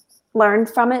I learned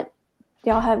from it.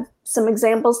 Y'all have some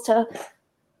examples to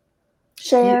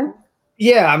share?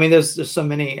 Yeah, I mean, there's so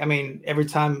many. I mean, every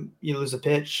time you lose a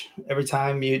pitch, every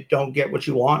time you don't get what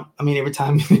you want. I mean, every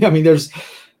time.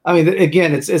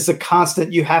 Again, it's a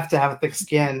constant. You have to have a thick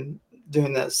skin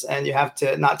doing this, and you have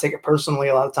to not take it personally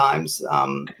a lot of times,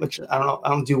 which I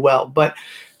don't do well. But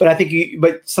I think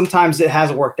but sometimes it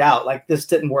hasn't worked out. Like this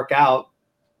didn't work out,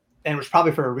 and it was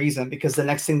probably for a reason, because the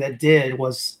next thing that did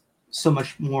was so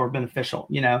much more beneficial.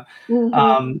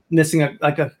 Missing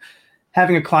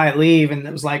having a client leave, and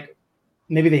it was like,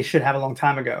 maybe they should have a long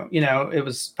time ago. It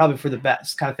was probably for the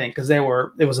best kind of thing, because it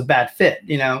was a bad fit,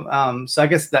 so I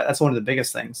guess that's one of the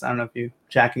biggest things. I don't know if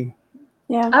Jackie.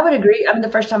 Yeah, I would agree. I mean, the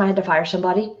first time I had to fire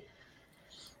somebody,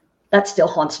 that still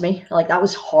haunts me. Like, that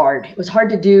was hard. It was hard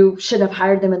to do. Shouldn't have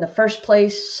hired them in the first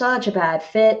place. Such a bad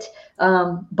fit.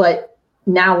 But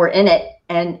now we're in it.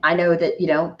 And I know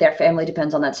that, their family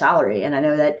depends on that salary. And I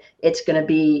know that it's going to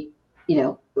be,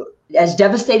 as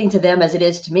devastating to them as it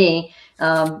is to me.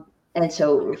 And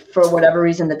so for whatever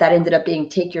reason that ended up being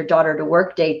take your daughter to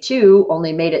work day 2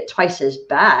 only made it twice as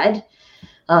bad.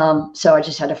 So I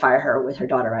just had to fire her with her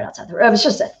daughter right outside the room. It was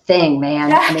just a thing,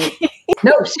 man. I mean,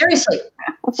 no, seriously.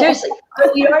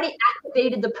 But we already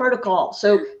activated the protocol.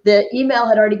 So the email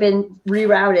had already been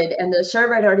rerouted and the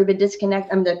server had already been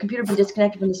disconnected. I mean, the computer had been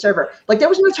disconnected from the server. Like, there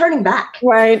was no turning back.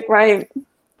 Right.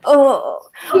 Oh,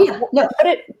 yeah. No.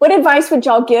 What advice would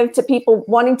y'all give to people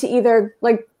wanting to either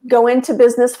like go into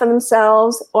business for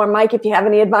themselves, or Mike, if you have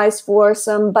any advice for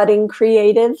some budding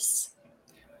creatives?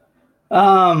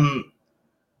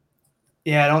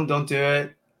 Yeah, don't do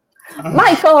it.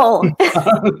 Michael.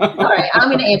 All right, I'm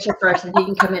going to answer first and you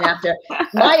can come in after.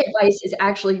 My advice is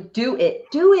actually do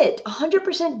it.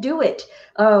 100% do it.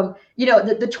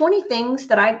 The 20 things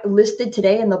that I listed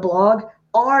today in the blog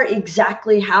are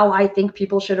exactly how I think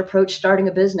people should approach starting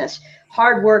a business.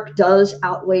 Hard work does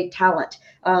outweigh talent.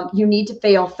 You need to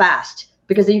fail fast,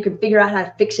 because then you can figure out how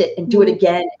to fix it and do it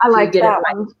again. I like get that it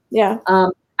right. one. Yeah.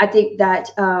 I think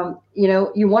that,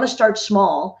 you want to start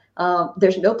small.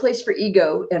 There's no place for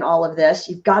ego in all of this.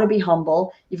 You've got to be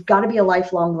humble. You've got to be a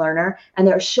lifelong learner. And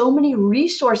there are so many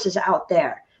resources out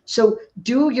there. So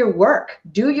do your work,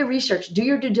 do your research, do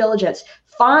your due diligence.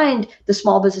 Find the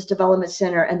Small Business Development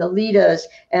Center and the LEDAs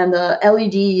and the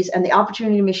LEDs and the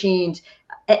opportunity machines.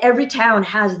 Every town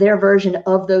has their version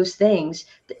of those things.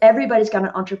 Everybody's got an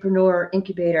entrepreneur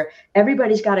incubator.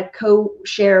 Everybody's got a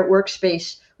co-share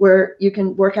workspace where you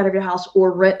can work out of your house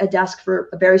or rent a desk for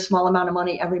a very small amount of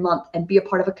money every month and be a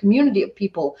part of a community of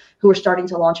people who are starting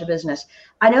to launch a business.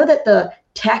 I know that the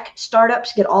tech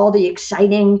startups get all the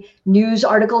exciting news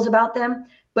articles about them,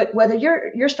 but whether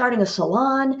you're starting a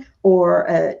salon or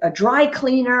a dry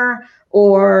cleaner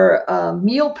or a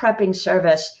meal prepping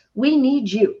service, we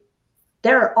need you.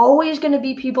 There are always going to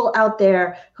be people out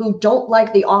there who don't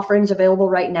like the offerings available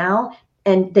right now,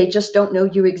 and they just don't know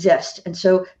you exist. And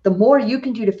so the more you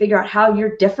can do to figure out how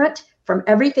you're different from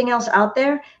everything else out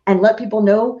there and let people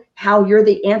know how you're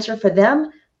the answer for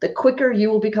them, the quicker you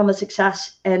will become a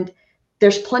success. And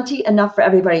there's plenty enough for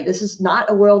everybody. This is not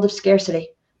a world of scarcity.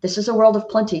 This is a world of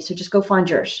plenty. So just go find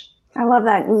yours. I love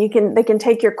that. And they can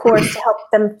take your course to help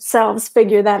themselves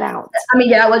figure that out. I mean,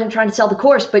 yeah, I wasn't trying to sell the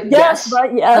course, but yes.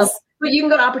 But yes. But you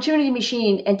can go to Opportunity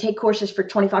Machine and take courses for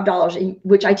 $25,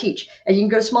 which I teach. And you can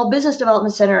go to Small Business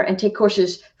Development Center and take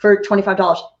courses for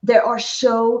 $25. There are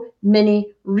so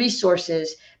many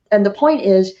resources. And the point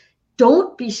is,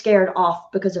 don't be scared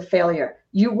off because of failure.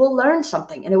 You will learn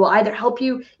something, and it will either help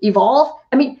you evolve.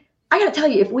 I mean, I got to tell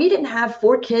you, if we didn't have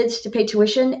 4 kids to pay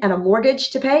tuition and a mortgage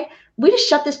to pay, we just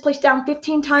shut this place down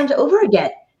 15 times over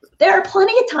again. There are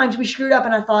plenty of times we screwed up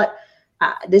and I thought,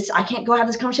 I can't go have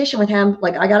this conversation with him.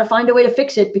 Like, I got to find a way to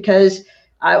fix it, because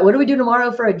what do we do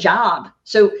tomorrow for a job?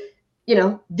 So,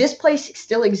 this place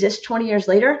still exists 20 years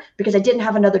later because I didn't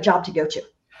have another job to go to.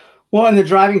 Well, and the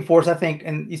driving force, I think,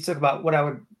 and you talk about what I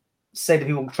would say to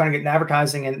people trying to get in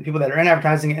advertising and people that are in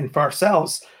advertising and for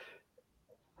ourselves,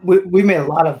 we made a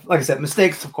lot of, like I said,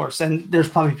 mistakes, of course. And there's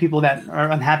probably people that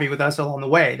are unhappy with us along the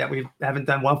way that we haven't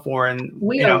done well for. And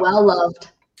we are well loved.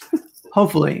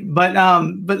 Hopefully. But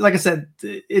like I said,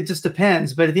 it just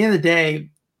depends. But at the end of the day,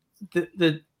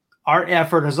 our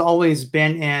effort has always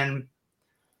been in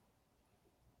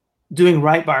doing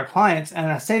right by our clients.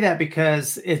 And I say that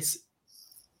because it's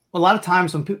a lot of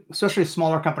times when people, especially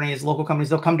smaller companies, local companies,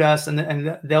 they'll come to us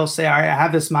and they'll say, all right, I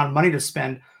have this amount of money to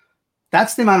spend.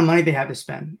 That's the amount of money they have to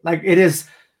spend. Like,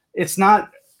 it's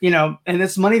not, and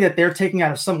it's money that they're taking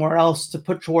out of somewhere else to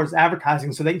put towards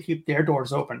advertising so they can keep their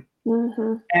doors open.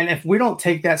 Mm-hmm. And if we don't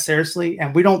take that seriously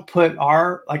and we don't put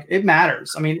it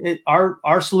matters. I mean,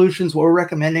 our solutions, what we're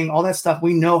recommending, all that stuff,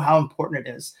 we know how important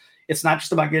it is. It's not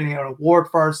just about getting an award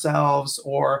for ourselves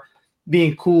or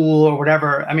being cool or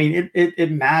whatever. I mean,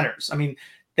 it matters. I mean,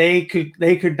 they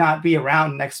could not be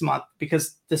around next month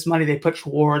because this money they put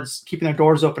towards keeping their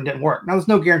doors open didn't work. Now, there's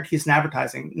no guarantees in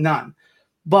advertising, none.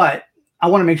 But I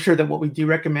want to make sure that what we do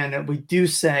recommend, that we do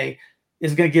say,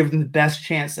 is going to give them the best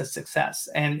chance at success.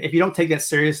 And if you don't take that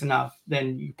serious enough,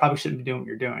 then you probably shouldn't be doing what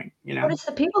you're doing. But it's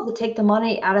the people that take the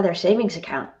money out of their savings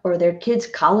account or their kids'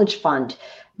 college fund.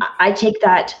 I take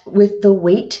that with the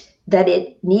weight that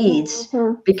it needs,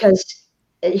 because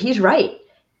he's right.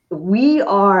 We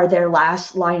are their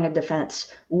last line of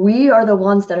defense. We are the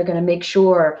ones that are going to make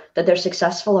sure that they're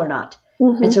successful or not.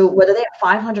 Mm-hmm. And so whether they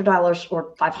have $500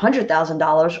 or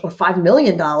 $500,000 or $5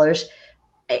 million,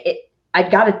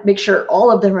 I've got to make sure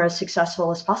all of them are as successful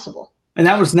as possible. And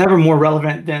that was never more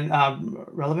relevant than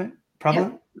relevant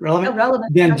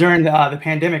than during the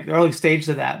pandemic, the early stages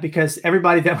of that, because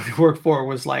everybody that we worked for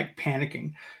was like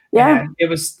panicking. Yeah. And it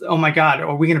was, oh my God,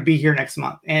 are we going to be here next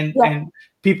month? And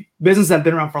businesses have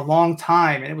been around for a long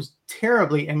time, and it was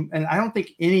terribly. And I don't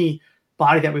think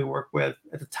anybody that we worked with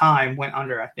at the time went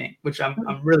under, I think, which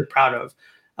I'm really proud of.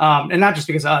 And not just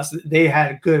because of us, they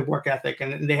had a good work ethic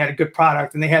and they had a good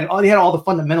product and they had all the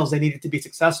fundamentals they needed to be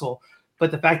successful.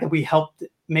 But the fact that we helped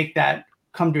make that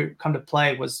come to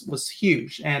play was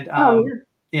huge. And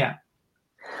yeah.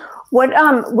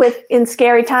 What in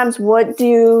scary times, what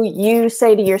do you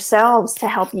say to yourselves to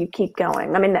help you keep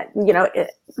going? I mean,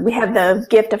 we have the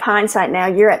gift of hindsight now.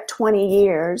 You're at 20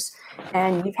 years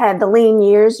and you've had the lean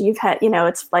years. You've had,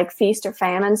 it's like feast or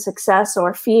famine, success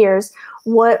or fears.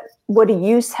 What do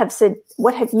you have said?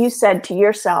 What have you said to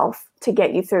yourself to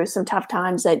get you through some tough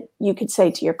times that you could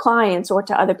say to your clients or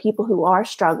to other people who are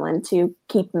struggling to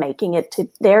keep making it to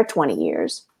their 20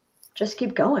 years? Just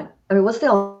keep going. I mean, what's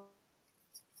the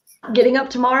getting up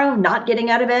tomorrow, not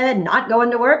getting out of bed, not going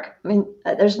to work? I mean,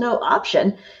 there's no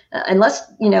option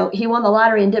unless, he won the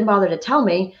lottery and didn't bother to tell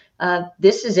me.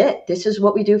 This is it. This is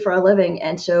what we do for a living.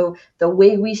 And so the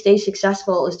way we stay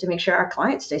successful is to make sure our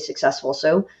clients stay successful.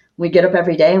 So we get up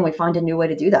every day and we find a new way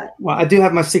to do that. Well, I do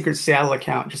have my secret Seattle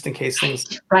account just in case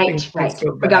things. Right.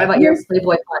 Forgot about your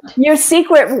Playboy fund. Your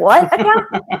secret what account?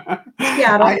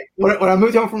 Seattle. When I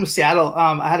moved home from Seattle,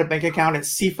 I had a bank account at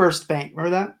Seafirst Bank. Remember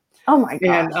that? Oh my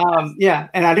God. And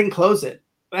and I didn't close it.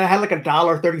 I had like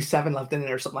 $1.37 left in it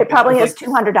or something like that. It probably has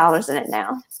 $200 in it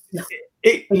now.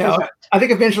 No, I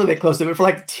think eventually they closed it, but for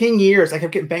like 10 years, I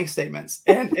kept getting bank statements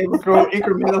and it would grow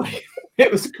incrementally.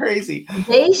 It was crazy.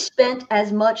 They spent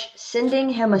as much sending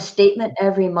him a statement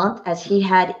every month as he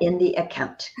had in the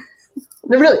account.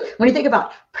 Really, when you think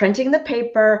about printing the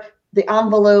paper, the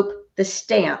envelope, the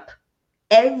stamp,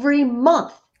 every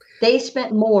month they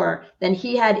spent more than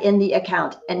he had in the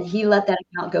account, and he let that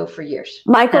account go for years.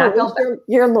 Michael,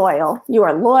 you're loyal. You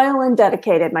are loyal and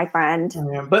dedicated, my friend.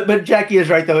 Yeah, but Jackie is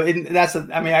right though. I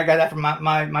got that from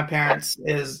my parents.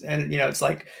 It's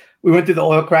like we went through the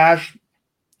oil crash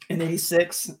in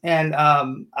 '86, and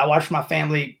I watched my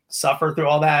family suffer through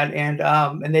all that, and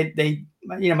they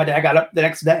my dad got up the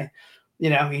next day.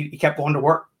 He kept going to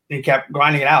work. He kept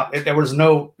grinding it out. There was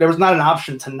not an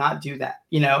option to not do that.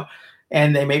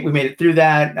 And we made it through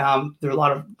that. There were a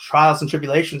lot of trials and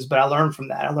tribulations, but I learned from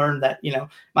that. I learned that,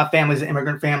 my family's an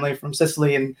immigrant family from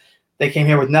Sicily and they came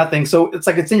here with nothing. So it's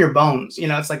like, it's in your bones,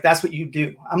 it's like, that's what you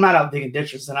do. I'm not out digging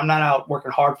ditches and I'm not out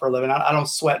working hard for a living. I don't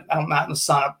sweat. I'm out in the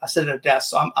sun. I sit at a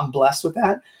desk. So I'm blessed with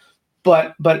that,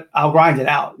 but I'll grind it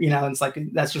out, it's like,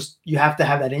 that's just, you have to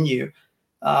have that in you.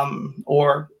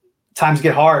 Or times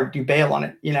get hard, you bail on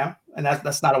it, and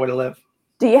that's not a way to live.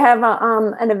 Do you have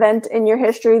an event in your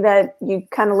history that you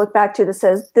kind of look back to that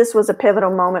says, this was a pivotal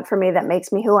moment for me that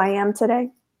makes me who I am today?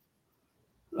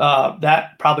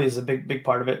 That probably is a big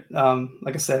part of it.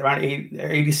 Like I said, around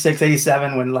 86,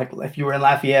 87, when if you were in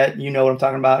Lafayette, you know what I'm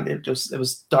talking about. It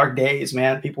was dark days,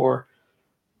 man. People were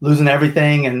losing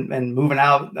everything and moving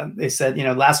out. They said,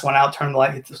 last one out, turn the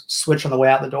light, hit the switch on the way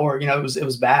out the door. It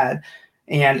was bad.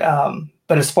 And,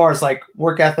 but as far as like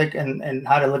work ethic and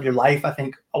how to live your life, I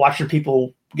think watching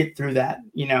people get through that,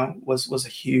 was a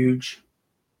huge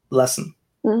lesson.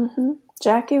 Mm-hmm.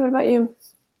 Jackie, what about you?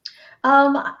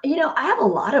 I have a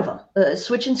lot of them.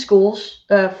 Switching schools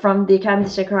from the Academy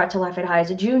of Sacred Heart to Lafayette High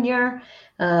as a junior.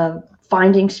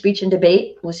 Finding speech and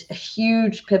debate was a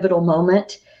huge pivotal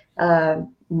moment.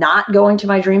 Not going to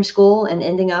my dream school and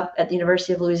ending up at the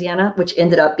University of Louisiana, which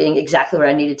ended up being exactly where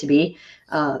I needed to be.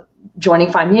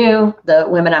 Joining Phi Mu, the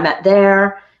women I met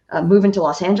there, moving to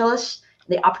Los Angeles,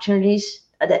 the opportunities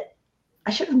that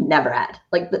I should have never had.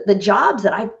 Like the jobs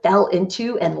that I fell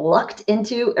into and lucked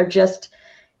into are just,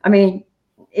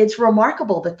 it's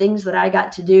remarkable the things that I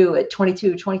got to do at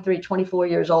 22, 23, 24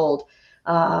 years old.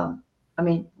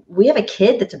 We have a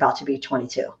kid that's about to be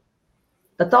 22.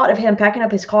 The thought of him packing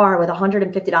up his car with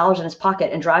 $150 in his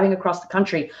pocket and driving across the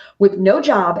country with no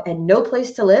job and no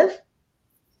place to live.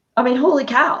 Holy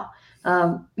cow.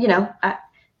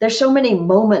 There's so many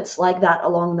moments like that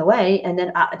along the way. And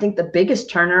then I think the biggest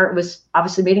turner was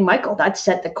obviously meeting Michael. That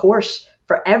set the course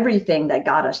for everything that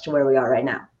got us to where we are right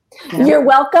now. You're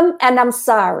welcome. And I'm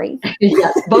sorry.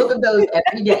 Yes, both of those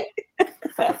every day.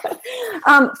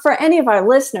 For any of our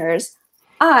listeners,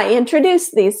 I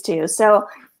introduced these two. So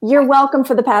you're welcome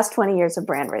for the past 20 years of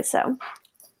Brand Russo.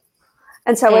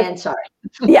 And so, sorry.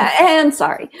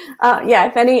 Sorry.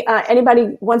 If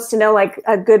anybody wants to know, like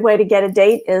a good way to get a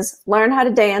date is learn how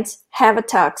to dance, have a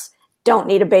tux, don't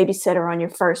need a babysitter on your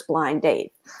first blind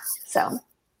date. So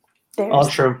there's all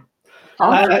true.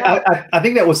 I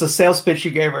think that was the sales pitch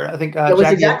you gave her. I think that was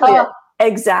Jackie, exactly it.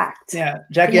 Exact. Yeah,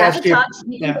 Jackie He has asked a you. tux,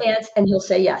 he can dance, and he'll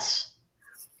say yes.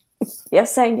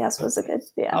 Yes, saying yes was a good,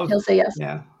 yeah. He'll say yes.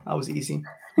 Yeah, that was easy.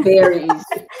 Very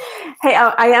easy. Hey,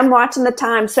 I am watching the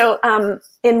time. So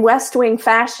in West Wing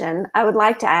fashion, I would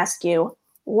like to ask you,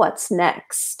 what's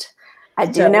next? I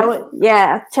do know.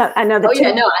 Yeah. I know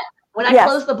that. When I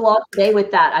closed the blog today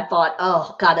with that, I thought,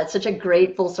 oh God, that's such a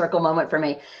great full circle moment for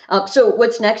me. So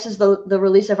what's next is the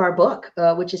release of our book,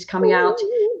 which is coming out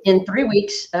in 3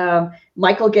 weeks.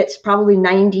 Michael gets probably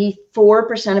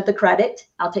 94% of the credit.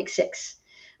 I'll take 6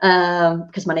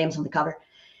 because my name's on the cover.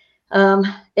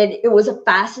 It was a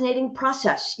fascinating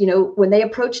process. You know, when they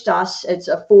approached us, it's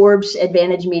a Forbes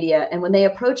Advantage Media. And when they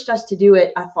approached us to do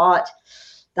it, I thought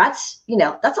that's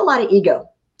a lot of ego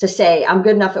to say I'm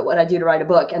good enough at what I do to write a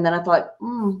book. And then I thought,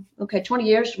 okay, 20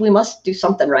 years, we must do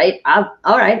something right.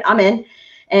 All right, I'm in.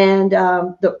 And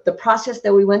the process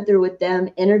that we went through with them,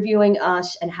 interviewing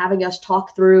us and having us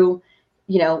talk through,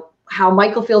 how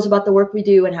Michael feels about the work we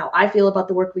do and how I feel about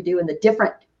the work we do and the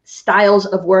different styles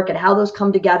of work and how those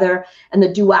come together and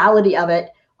the duality of it,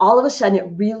 all of a sudden it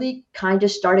really kind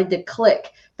of started to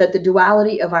click that the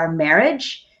duality of our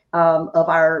marriage, of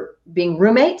our being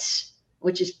roommates,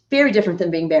 which is very different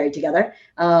than being married together,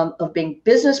 of being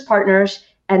business partners,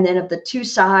 and then of the two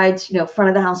sides, front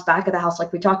of the house, back of the house,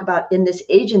 like we talk about in this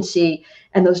agency,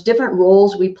 and those different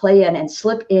roles we play in and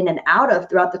slip in and out of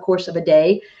throughout the course of a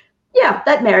day. Yeah,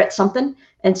 that merits something.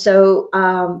 And so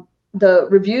the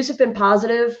reviews have been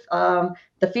positive.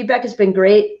 The feedback has been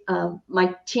great.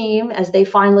 My team, as they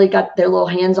finally got their little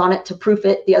hands on it to proof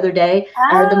it the other day,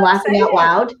 I heard them laughing out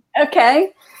loud.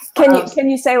 Okay. Can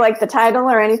you say like the title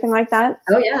or anything like that?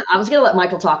 Oh yeah. I was going to let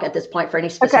Michael talk at this point for any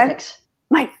specifics.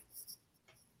 Okay. Mike.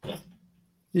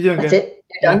 You're doing That's good. it?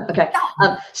 You're done? Okay.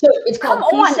 So it's called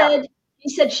He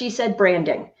Said, She Said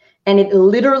branding. And it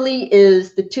literally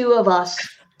is the two of us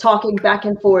talking back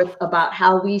and forth about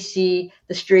how we see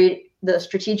the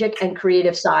strategic and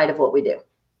creative side of what we do.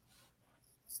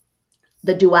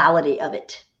 The duality of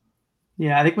it.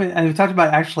 Yeah, I think we talked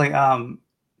about actually,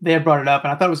 they had brought it up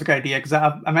and I thought it was a good idea because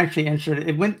I'm actually interested.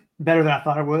 It went better than I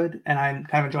thought it would. And I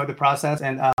kind of enjoyed the process.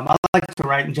 And I like to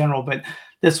write in general, but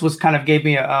this was kind of gave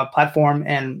me a platform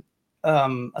and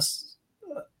a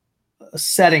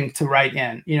setting to write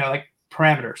in, like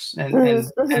parameters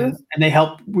and they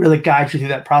help really guide you through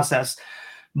that process.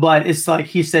 But it's like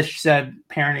he said, she said,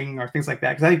 parenting or things like that.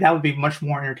 Because I think that would be much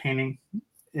more entertaining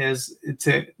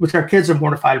which our kids are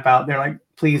mortified about. They're like,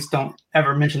 please don't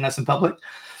ever mention this in public.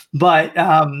 But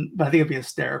I think it'd be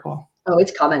hysterical. Oh,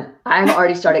 it's coming. I've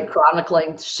already started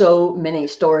chronicling so many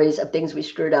stories of things we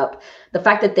screwed up. The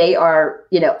fact that they are,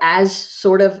 as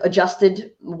sort of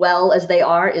adjusted well as they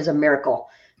are is a miracle.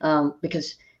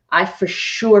 Because I for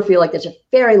sure feel like there's a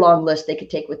very long list they could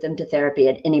take with them to therapy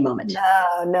at any moment.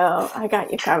 No, I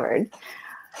got you covered.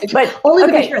 But only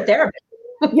because you're a therapist.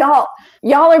 y'all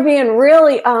are being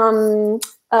really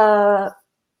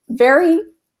very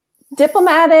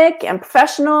diplomatic and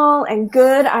professional and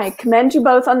good. I commend you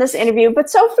both on this interview, but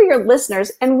so for your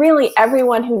listeners and really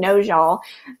everyone who knows y'all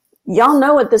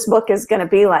know what this book is going to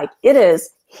be like. It is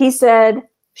He Said,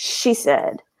 She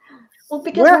Said. Well,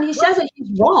 because when he says it,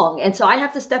 he's wrong. And so I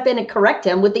have to step in and correct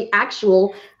him with the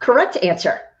actual correct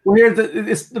answer. Well, here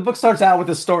the book starts out with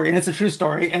a story, and it's a true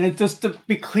story. And it's just to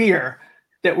be clear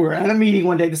that we're at a meeting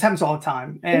one day. This happens all the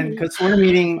time. And because we're in a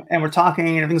meeting and we're talking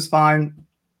and everything's fine.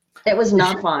 It was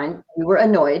not fine. We were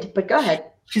annoyed, but go ahead.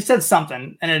 She said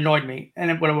something and it annoyed me.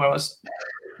 And what it was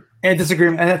a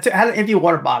disagreement. And I had an empty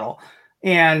water bottle.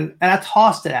 And I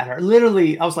tossed it at her.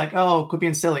 Literally, I was like, "Oh, quit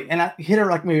being silly!" And I hit her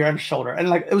like maybe on the shoulder,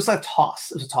 and like it was a toss.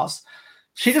 It was a toss.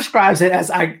 She describes it as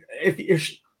I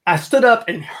stood up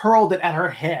and hurled it at her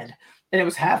head, and it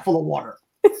was half full of water.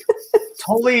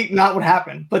 Totally not what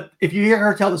happened. But if you hear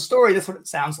her tell the story, that's what it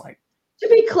sounds like. To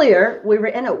be clear, we were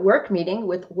in a work meeting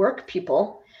with work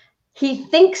people. He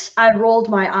thinks I rolled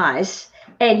my eyes.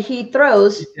 And he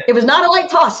throws, it was not a light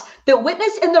toss. The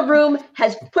witness in the room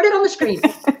has put it on the screen.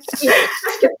 He has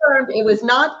confirmed it was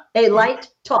not a light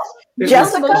toss.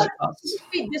 Jessica,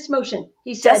 this motion.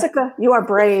 He said, Jessica, you are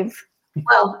brave.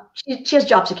 Well, she has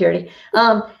job security.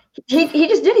 He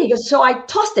just did it. He goes, so I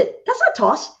tossed it. That's not a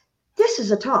toss. This is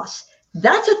a toss.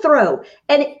 That's a throw.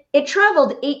 And it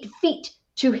traveled 8 feet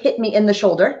to hit me in the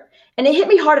shoulder. And it hit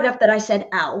me hard enough that I said,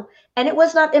 ow, and it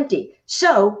was not empty.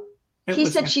 So he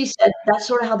said, she said, that's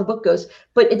sort of how the book goes,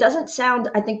 but it doesn't sound,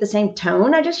 I think, the same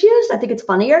tone I just used. I think it's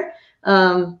funnier.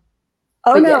 Oh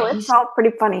no, it's all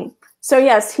pretty funny. So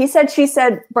yes, he said, she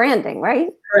said branding, right?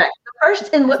 Correct. The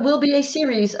first in what will be a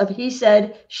series of he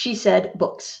said, she said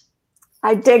books.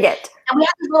 I dig it. And we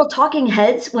have these little talking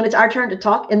heads when it's our turn to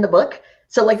talk in the book.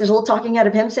 So like there's a little talking head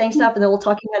of him saying stuff and then a little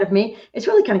talking head of me. It's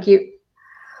really kind of cute.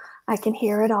 I can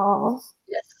hear it all.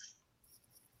 Yes.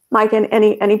 Mike,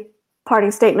 any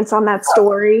parting statements on that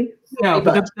story? No,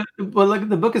 but look,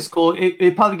 the book is cool.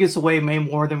 It probably gives away way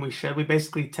more than we should. We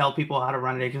basically tell people how to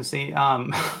run an agency,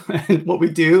 and what we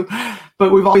do,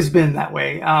 but we've always been that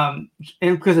way. And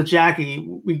because of Jackie,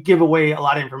 we give away a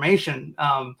lot of information.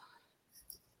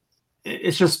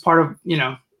 It's just part of,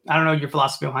 I don't know your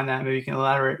philosophy behind that. Maybe you can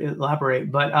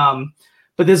elaborate.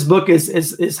 But this book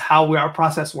is how our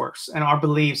process works and our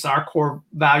beliefs, our core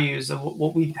values of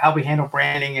how we handle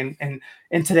branding and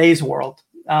in today's world,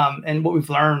 and what we've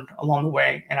learned along the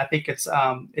way. And I think it's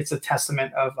a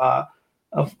testament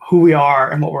of who we are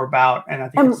and what we're about. And I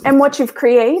think and what you've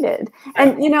created.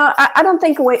 And, I don't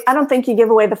think you give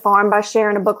away the farm by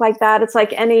sharing a book like that. It's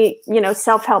like any,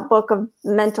 self-help book of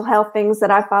mental health things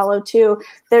that I follow too.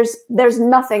 There's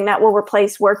nothing that will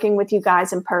replace working with you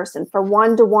guys in person for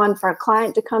one-to-one, for a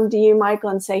client to come to you, Michael,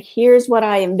 and say, here's what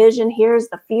I envision. Here's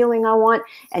the feeling I want.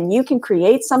 And you can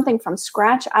create something from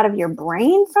scratch out of your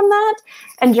brain from that.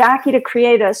 And Jackie to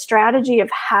create a strategy of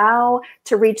how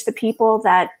to reach the people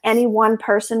that any one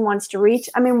person wants to reach.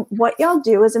 I mean, what y'all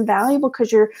do is invaluable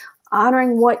because you're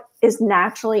honoring what is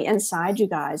naturally inside you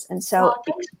guys. And so,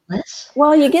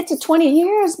 well, you get to 20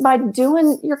 years by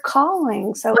doing your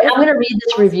calling. So I'm going to read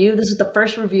this review. This is the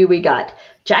first review we got.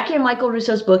 Jackie and Michael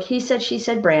Russo's book, He Said, She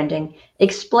Said Branding,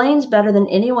 explains better than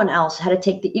anyone else how to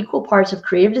take the equal parts of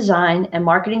creative design and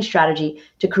marketing strategy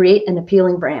to create an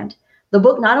appealing brand. The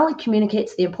book not only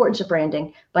communicates the importance of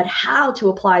branding, but how to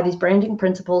apply these branding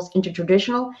principles into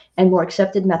traditional and more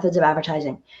accepted methods of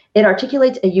advertising. It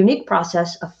articulates a unique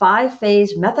process, a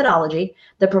 5-phase methodology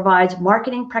that provides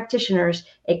marketing practitioners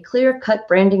a clear-cut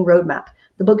branding roadmap.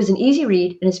 The book is an easy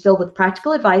read and is filled with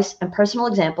practical advice and personal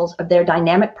examples of their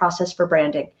dynamic process for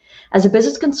branding. As a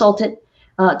business consultant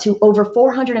to over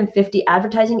 450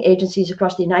 advertising agencies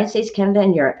across the United States, Canada,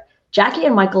 and Europe, Jackie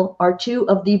and Michael are two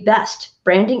of the best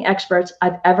branding experts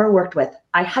I've ever worked with.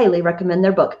 I highly recommend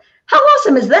their book. How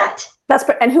awesome is that?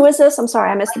 And who is this? I'm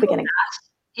sorry, I missed the beginning.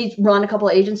 He's run a couple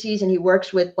of agencies and he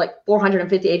works with like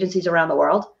 450 agencies around the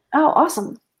world. Oh,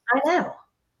 awesome. I know.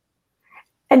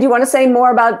 And do you want to say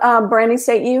more about Branding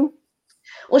State U?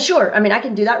 Well, sure. I mean, I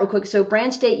can do that real quick. So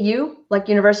BrandStateU, like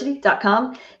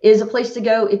university.com, is a place to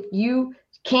go if you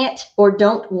can't or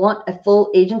don't want a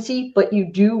full agency, but you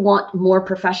do want more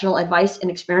professional advice and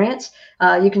experience.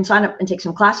 You can sign up and take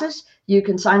some classes. You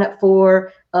can sign up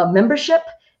for a membership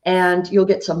and you'll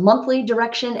get some monthly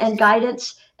direction and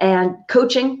guidance and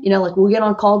coaching. Like we'll get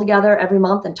on call together every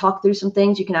month and talk through some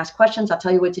things. You can ask questions. I'll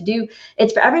tell you what to do.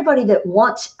 It's for everybody that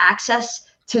wants access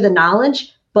to the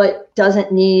knowledge, but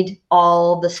doesn't need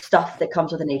all the stuff that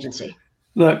comes with an agency.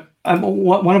 Look,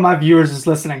 one of my viewers is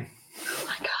listening.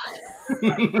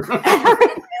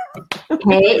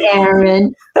 Hey,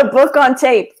 Aaron. The book on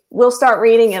tape. We'll start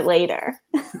reading it later.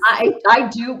 I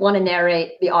do want to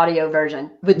narrate the audio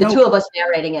version with the two of us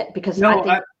narrating it because I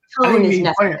think tone is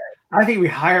necessary. I think we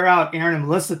hire out Aaron and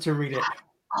Melissa to read it.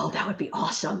 Oh, that would be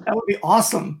awesome. That would be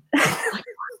awesome.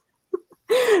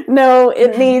 No,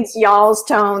 it needs y'all's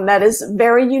tone. That is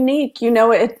very unique.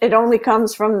 It only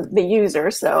comes from the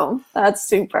user. So that's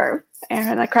super.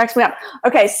 Aaron, that cracks me up.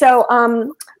 Okay, so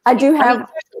I do have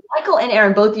Michael and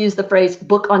Aaron both use the phrase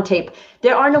book on tape.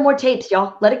 There are no more tapes,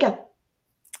 y'all. Let it go.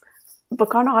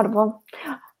 Book on Audible.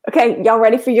 Okay, y'all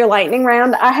ready for your lightning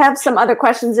round? I have some other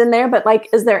questions in there, but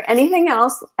is there anything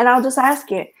else? And I'll just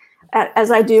ask you, as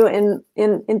I do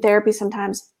in therapy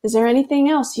sometimes, is there anything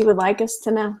else you would like us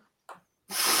to know?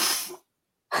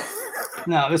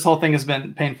 No, this whole thing has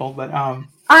been painful, but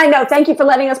I know. Thank you for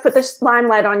letting us put this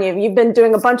limelight on you. You've been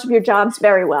doing a bunch of your jobs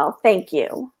very well. Thank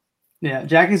you. Yeah,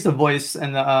 Jackie's the voice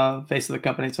and the face of the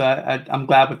company, so I'm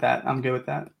glad with that. I'm good with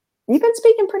that. You've been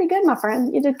speaking pretty good, my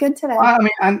friend. You did good today. I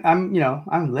mean,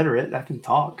 I'm literate. I can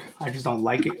talk. I just don't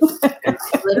like it.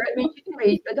 Literate means you can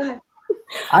read, but go ahead.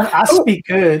 I speak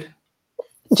good.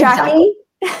 Jackie,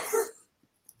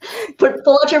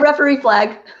 pull out your referee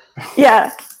flag.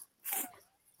 Yeah.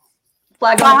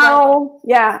 Flag. Wow.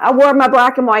 Yeah, I wore my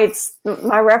black and whites,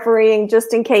 my refereeing,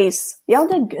 just in case. Y'all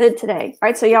did good today. All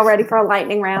right, so y'all ready for a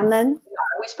lightning round then?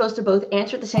 Are we supposed to both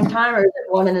answer at the same time, or is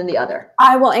it one and then the other?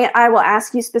 I will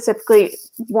ask you specifically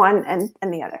one and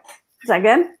the other. Is that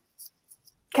good?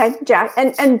 Okay, Jack,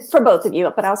 and for both of you,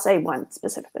 but I'll say one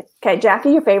specifically. Okay,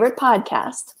 Jackie, your favorite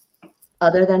podcast?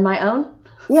 Other than my own?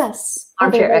 Yes.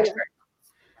 Armchair Expert.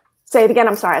 Say it again.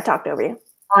 I'm sorry, I talked over you.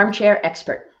 Armchair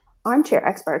Expert. Armchair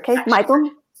Expert. Okay, Michael,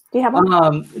 do you have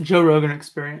one? Joe Rogan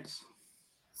Experience.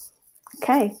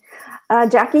 Okay,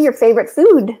 Jackie, your favorite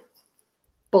food?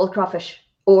 Boiled crawfish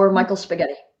or Michael's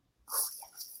spaghetti.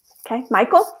 Okay,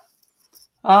 Michael?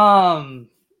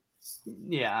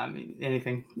 Yeah, I mean,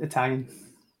 anything Italian.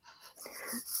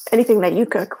 Anything that you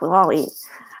cook, we'll all eat.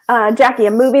 Jackie,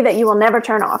 a movie that you will never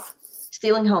turn off?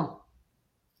 Stealing Home.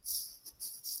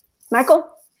 Michael?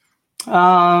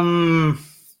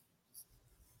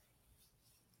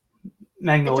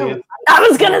 Magnolia.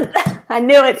 I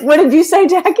knew it. What did you say,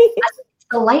 Jackie?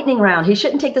 The lightning round. He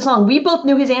shouldn't take this long. We both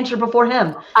knew his answer before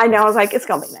him. I know. I was like, it's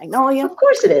going to be Magnolia. Of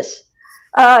course it is.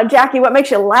 Jackie, what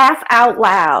makes you laugh out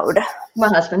loud? My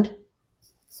husband.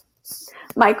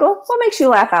 Michael, what makes you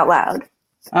laugh out loud?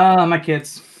 My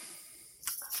kids.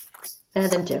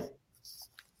 Them too.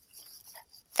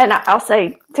 And I'll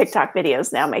say TikTok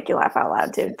videos now make you laugh out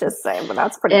loud too. Just saying, but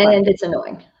that's pretty funny. And it's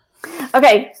annoying.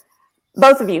 Okay,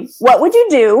 both of you, what would you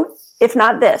do if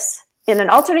not this? In an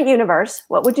alternate universe,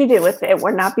 what would you do if it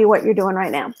would not be what you're doing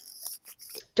right now?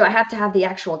 Do I have to have the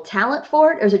actual talent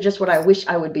for it, or is it just what I wish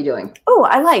I would be doing? Oh,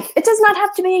 I like. It does not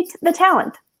have to be the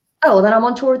talent. Oh, well, then I'm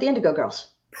on tour with the Indigo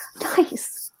Girls.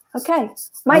 Nice. Okay.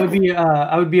 I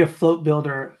would be a float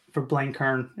builder for Blaine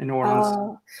Kern in New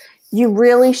Orleans. You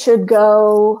really should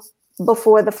go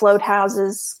before the float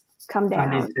houses come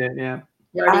down. I need to, yeah.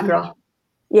 Yardy girl.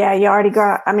 Yeah, you already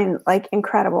got, I mean, like,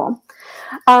 incredible.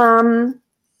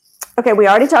 Okay, we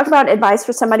already talked about advice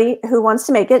for somebody who wants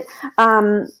to make it.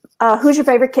 Who's your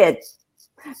favorite kid?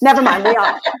 Never mind.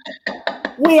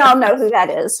 We all know who that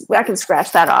is. I can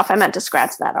scratch that off. I meant to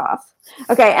scratch that off.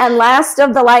 Okay, and last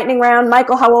of the lightning round,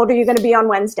 Michael, how old are you going to be on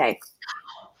Wednesday?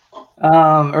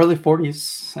 Early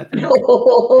 40s, I think.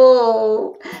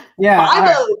 Oh,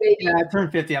 yeah, baby. Yeah, I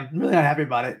turned 50. I'm really not happy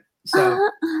about it. So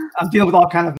I'm dealing with all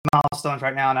kind of milestones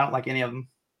right now, and I don't like any of them.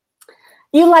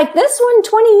 You like this one?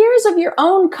 20 years of your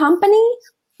own company?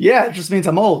 Yeah, it just means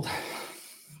I'm old.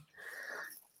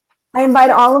 I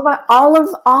invite all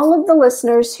of the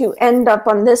listeners who end up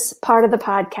on this part of the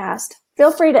podcast.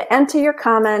 Feel free to enter your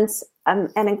comments and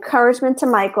encouragement to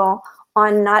Michael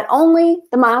on not only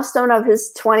the milestone of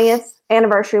his 20th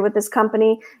anniversary with this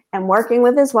company and working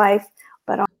with his wife,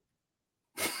 but on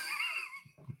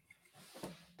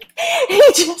he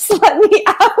just let me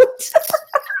out.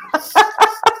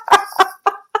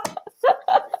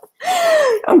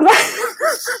 I'm glad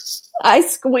I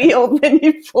squealed when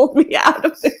you pulled me out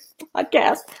of this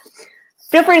podcast.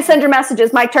 Feel free to send your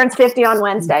messages. Mike turns 50 on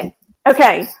Wednesday.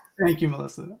 Okay. Thank you,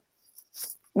 Melissa.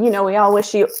 You know, we all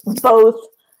wish you both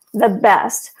the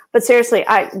best. But seriously,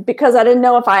 because I didn't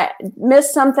know if I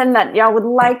missed something that y'all would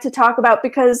like to talk about,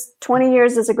 because 20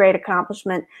 years is a great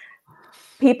accomplishment.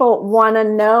 People want to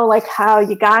know like how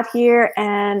you got here,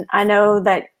 and I know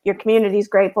that your community is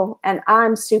grateful, and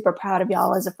I'm super proud of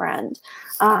y'all as a friend.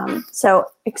 So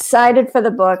excited for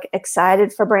the book,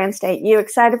 excited for Brand State. You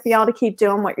excited for y'all to keep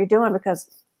doing what you're doing, because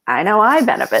I know I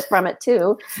benefit from it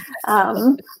too.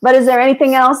 But is there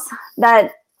anything else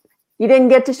that you didn't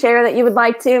get to share that you would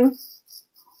like to?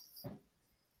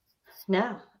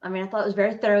 No, I mean, I thought it was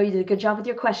very thorough. You did a good job with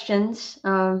your questions.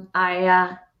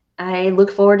 I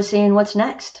look forward to seeing what's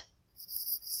next.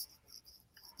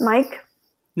 Mike?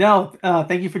 No,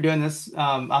 thank you for doing this.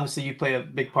 Obviously, you play a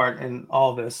big part in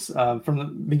all of this from the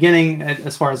beginning,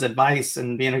 as far as advice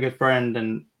and being a good friend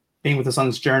and being with us on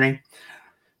this journey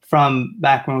from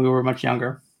back when we were much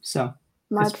younger. So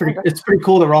it's pretty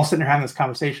cool that we're all sitting here having this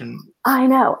conversation. I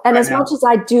know. And as much as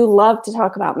I do love to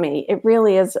talk about me, it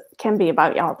really can be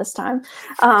about y'all this time.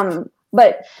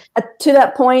 But to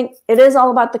that point, it is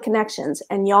all about the connections,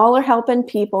 and y'all are helping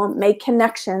people make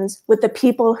connections with the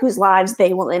people whose lives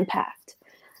they will impact.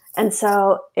 And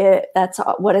so that's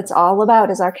what it's all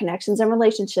about, is our connections and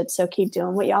relationships. So keep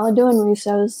doing what y'all are doing,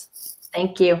 Russos.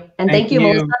 Thank you. And thank you,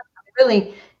 Melissa.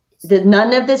 Really,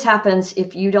 none of this happens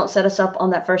if you don't set us up on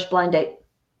that first blind date.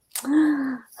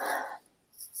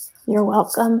 You're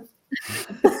welcome.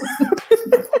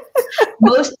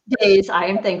 Most days I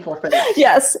am thankful for that.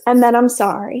 Yes. And then I'm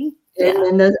sorry. And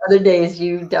then those other days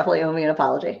you definitely owe me an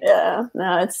apology. Yeah.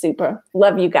 No, it's super.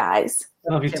 Love you guys.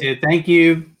 Love you too. Thank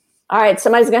you. All right.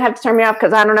 Somebody's going to have to turn me off,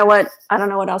 because I don't know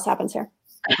what else happens here.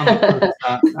 All right.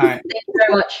 Thank you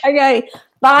very much. Okay.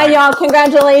 Bye, y'all.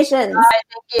 Congratulations. Bye.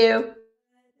 Thank you.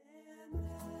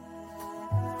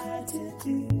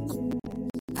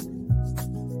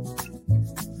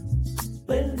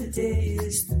 Well, the day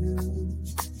is through.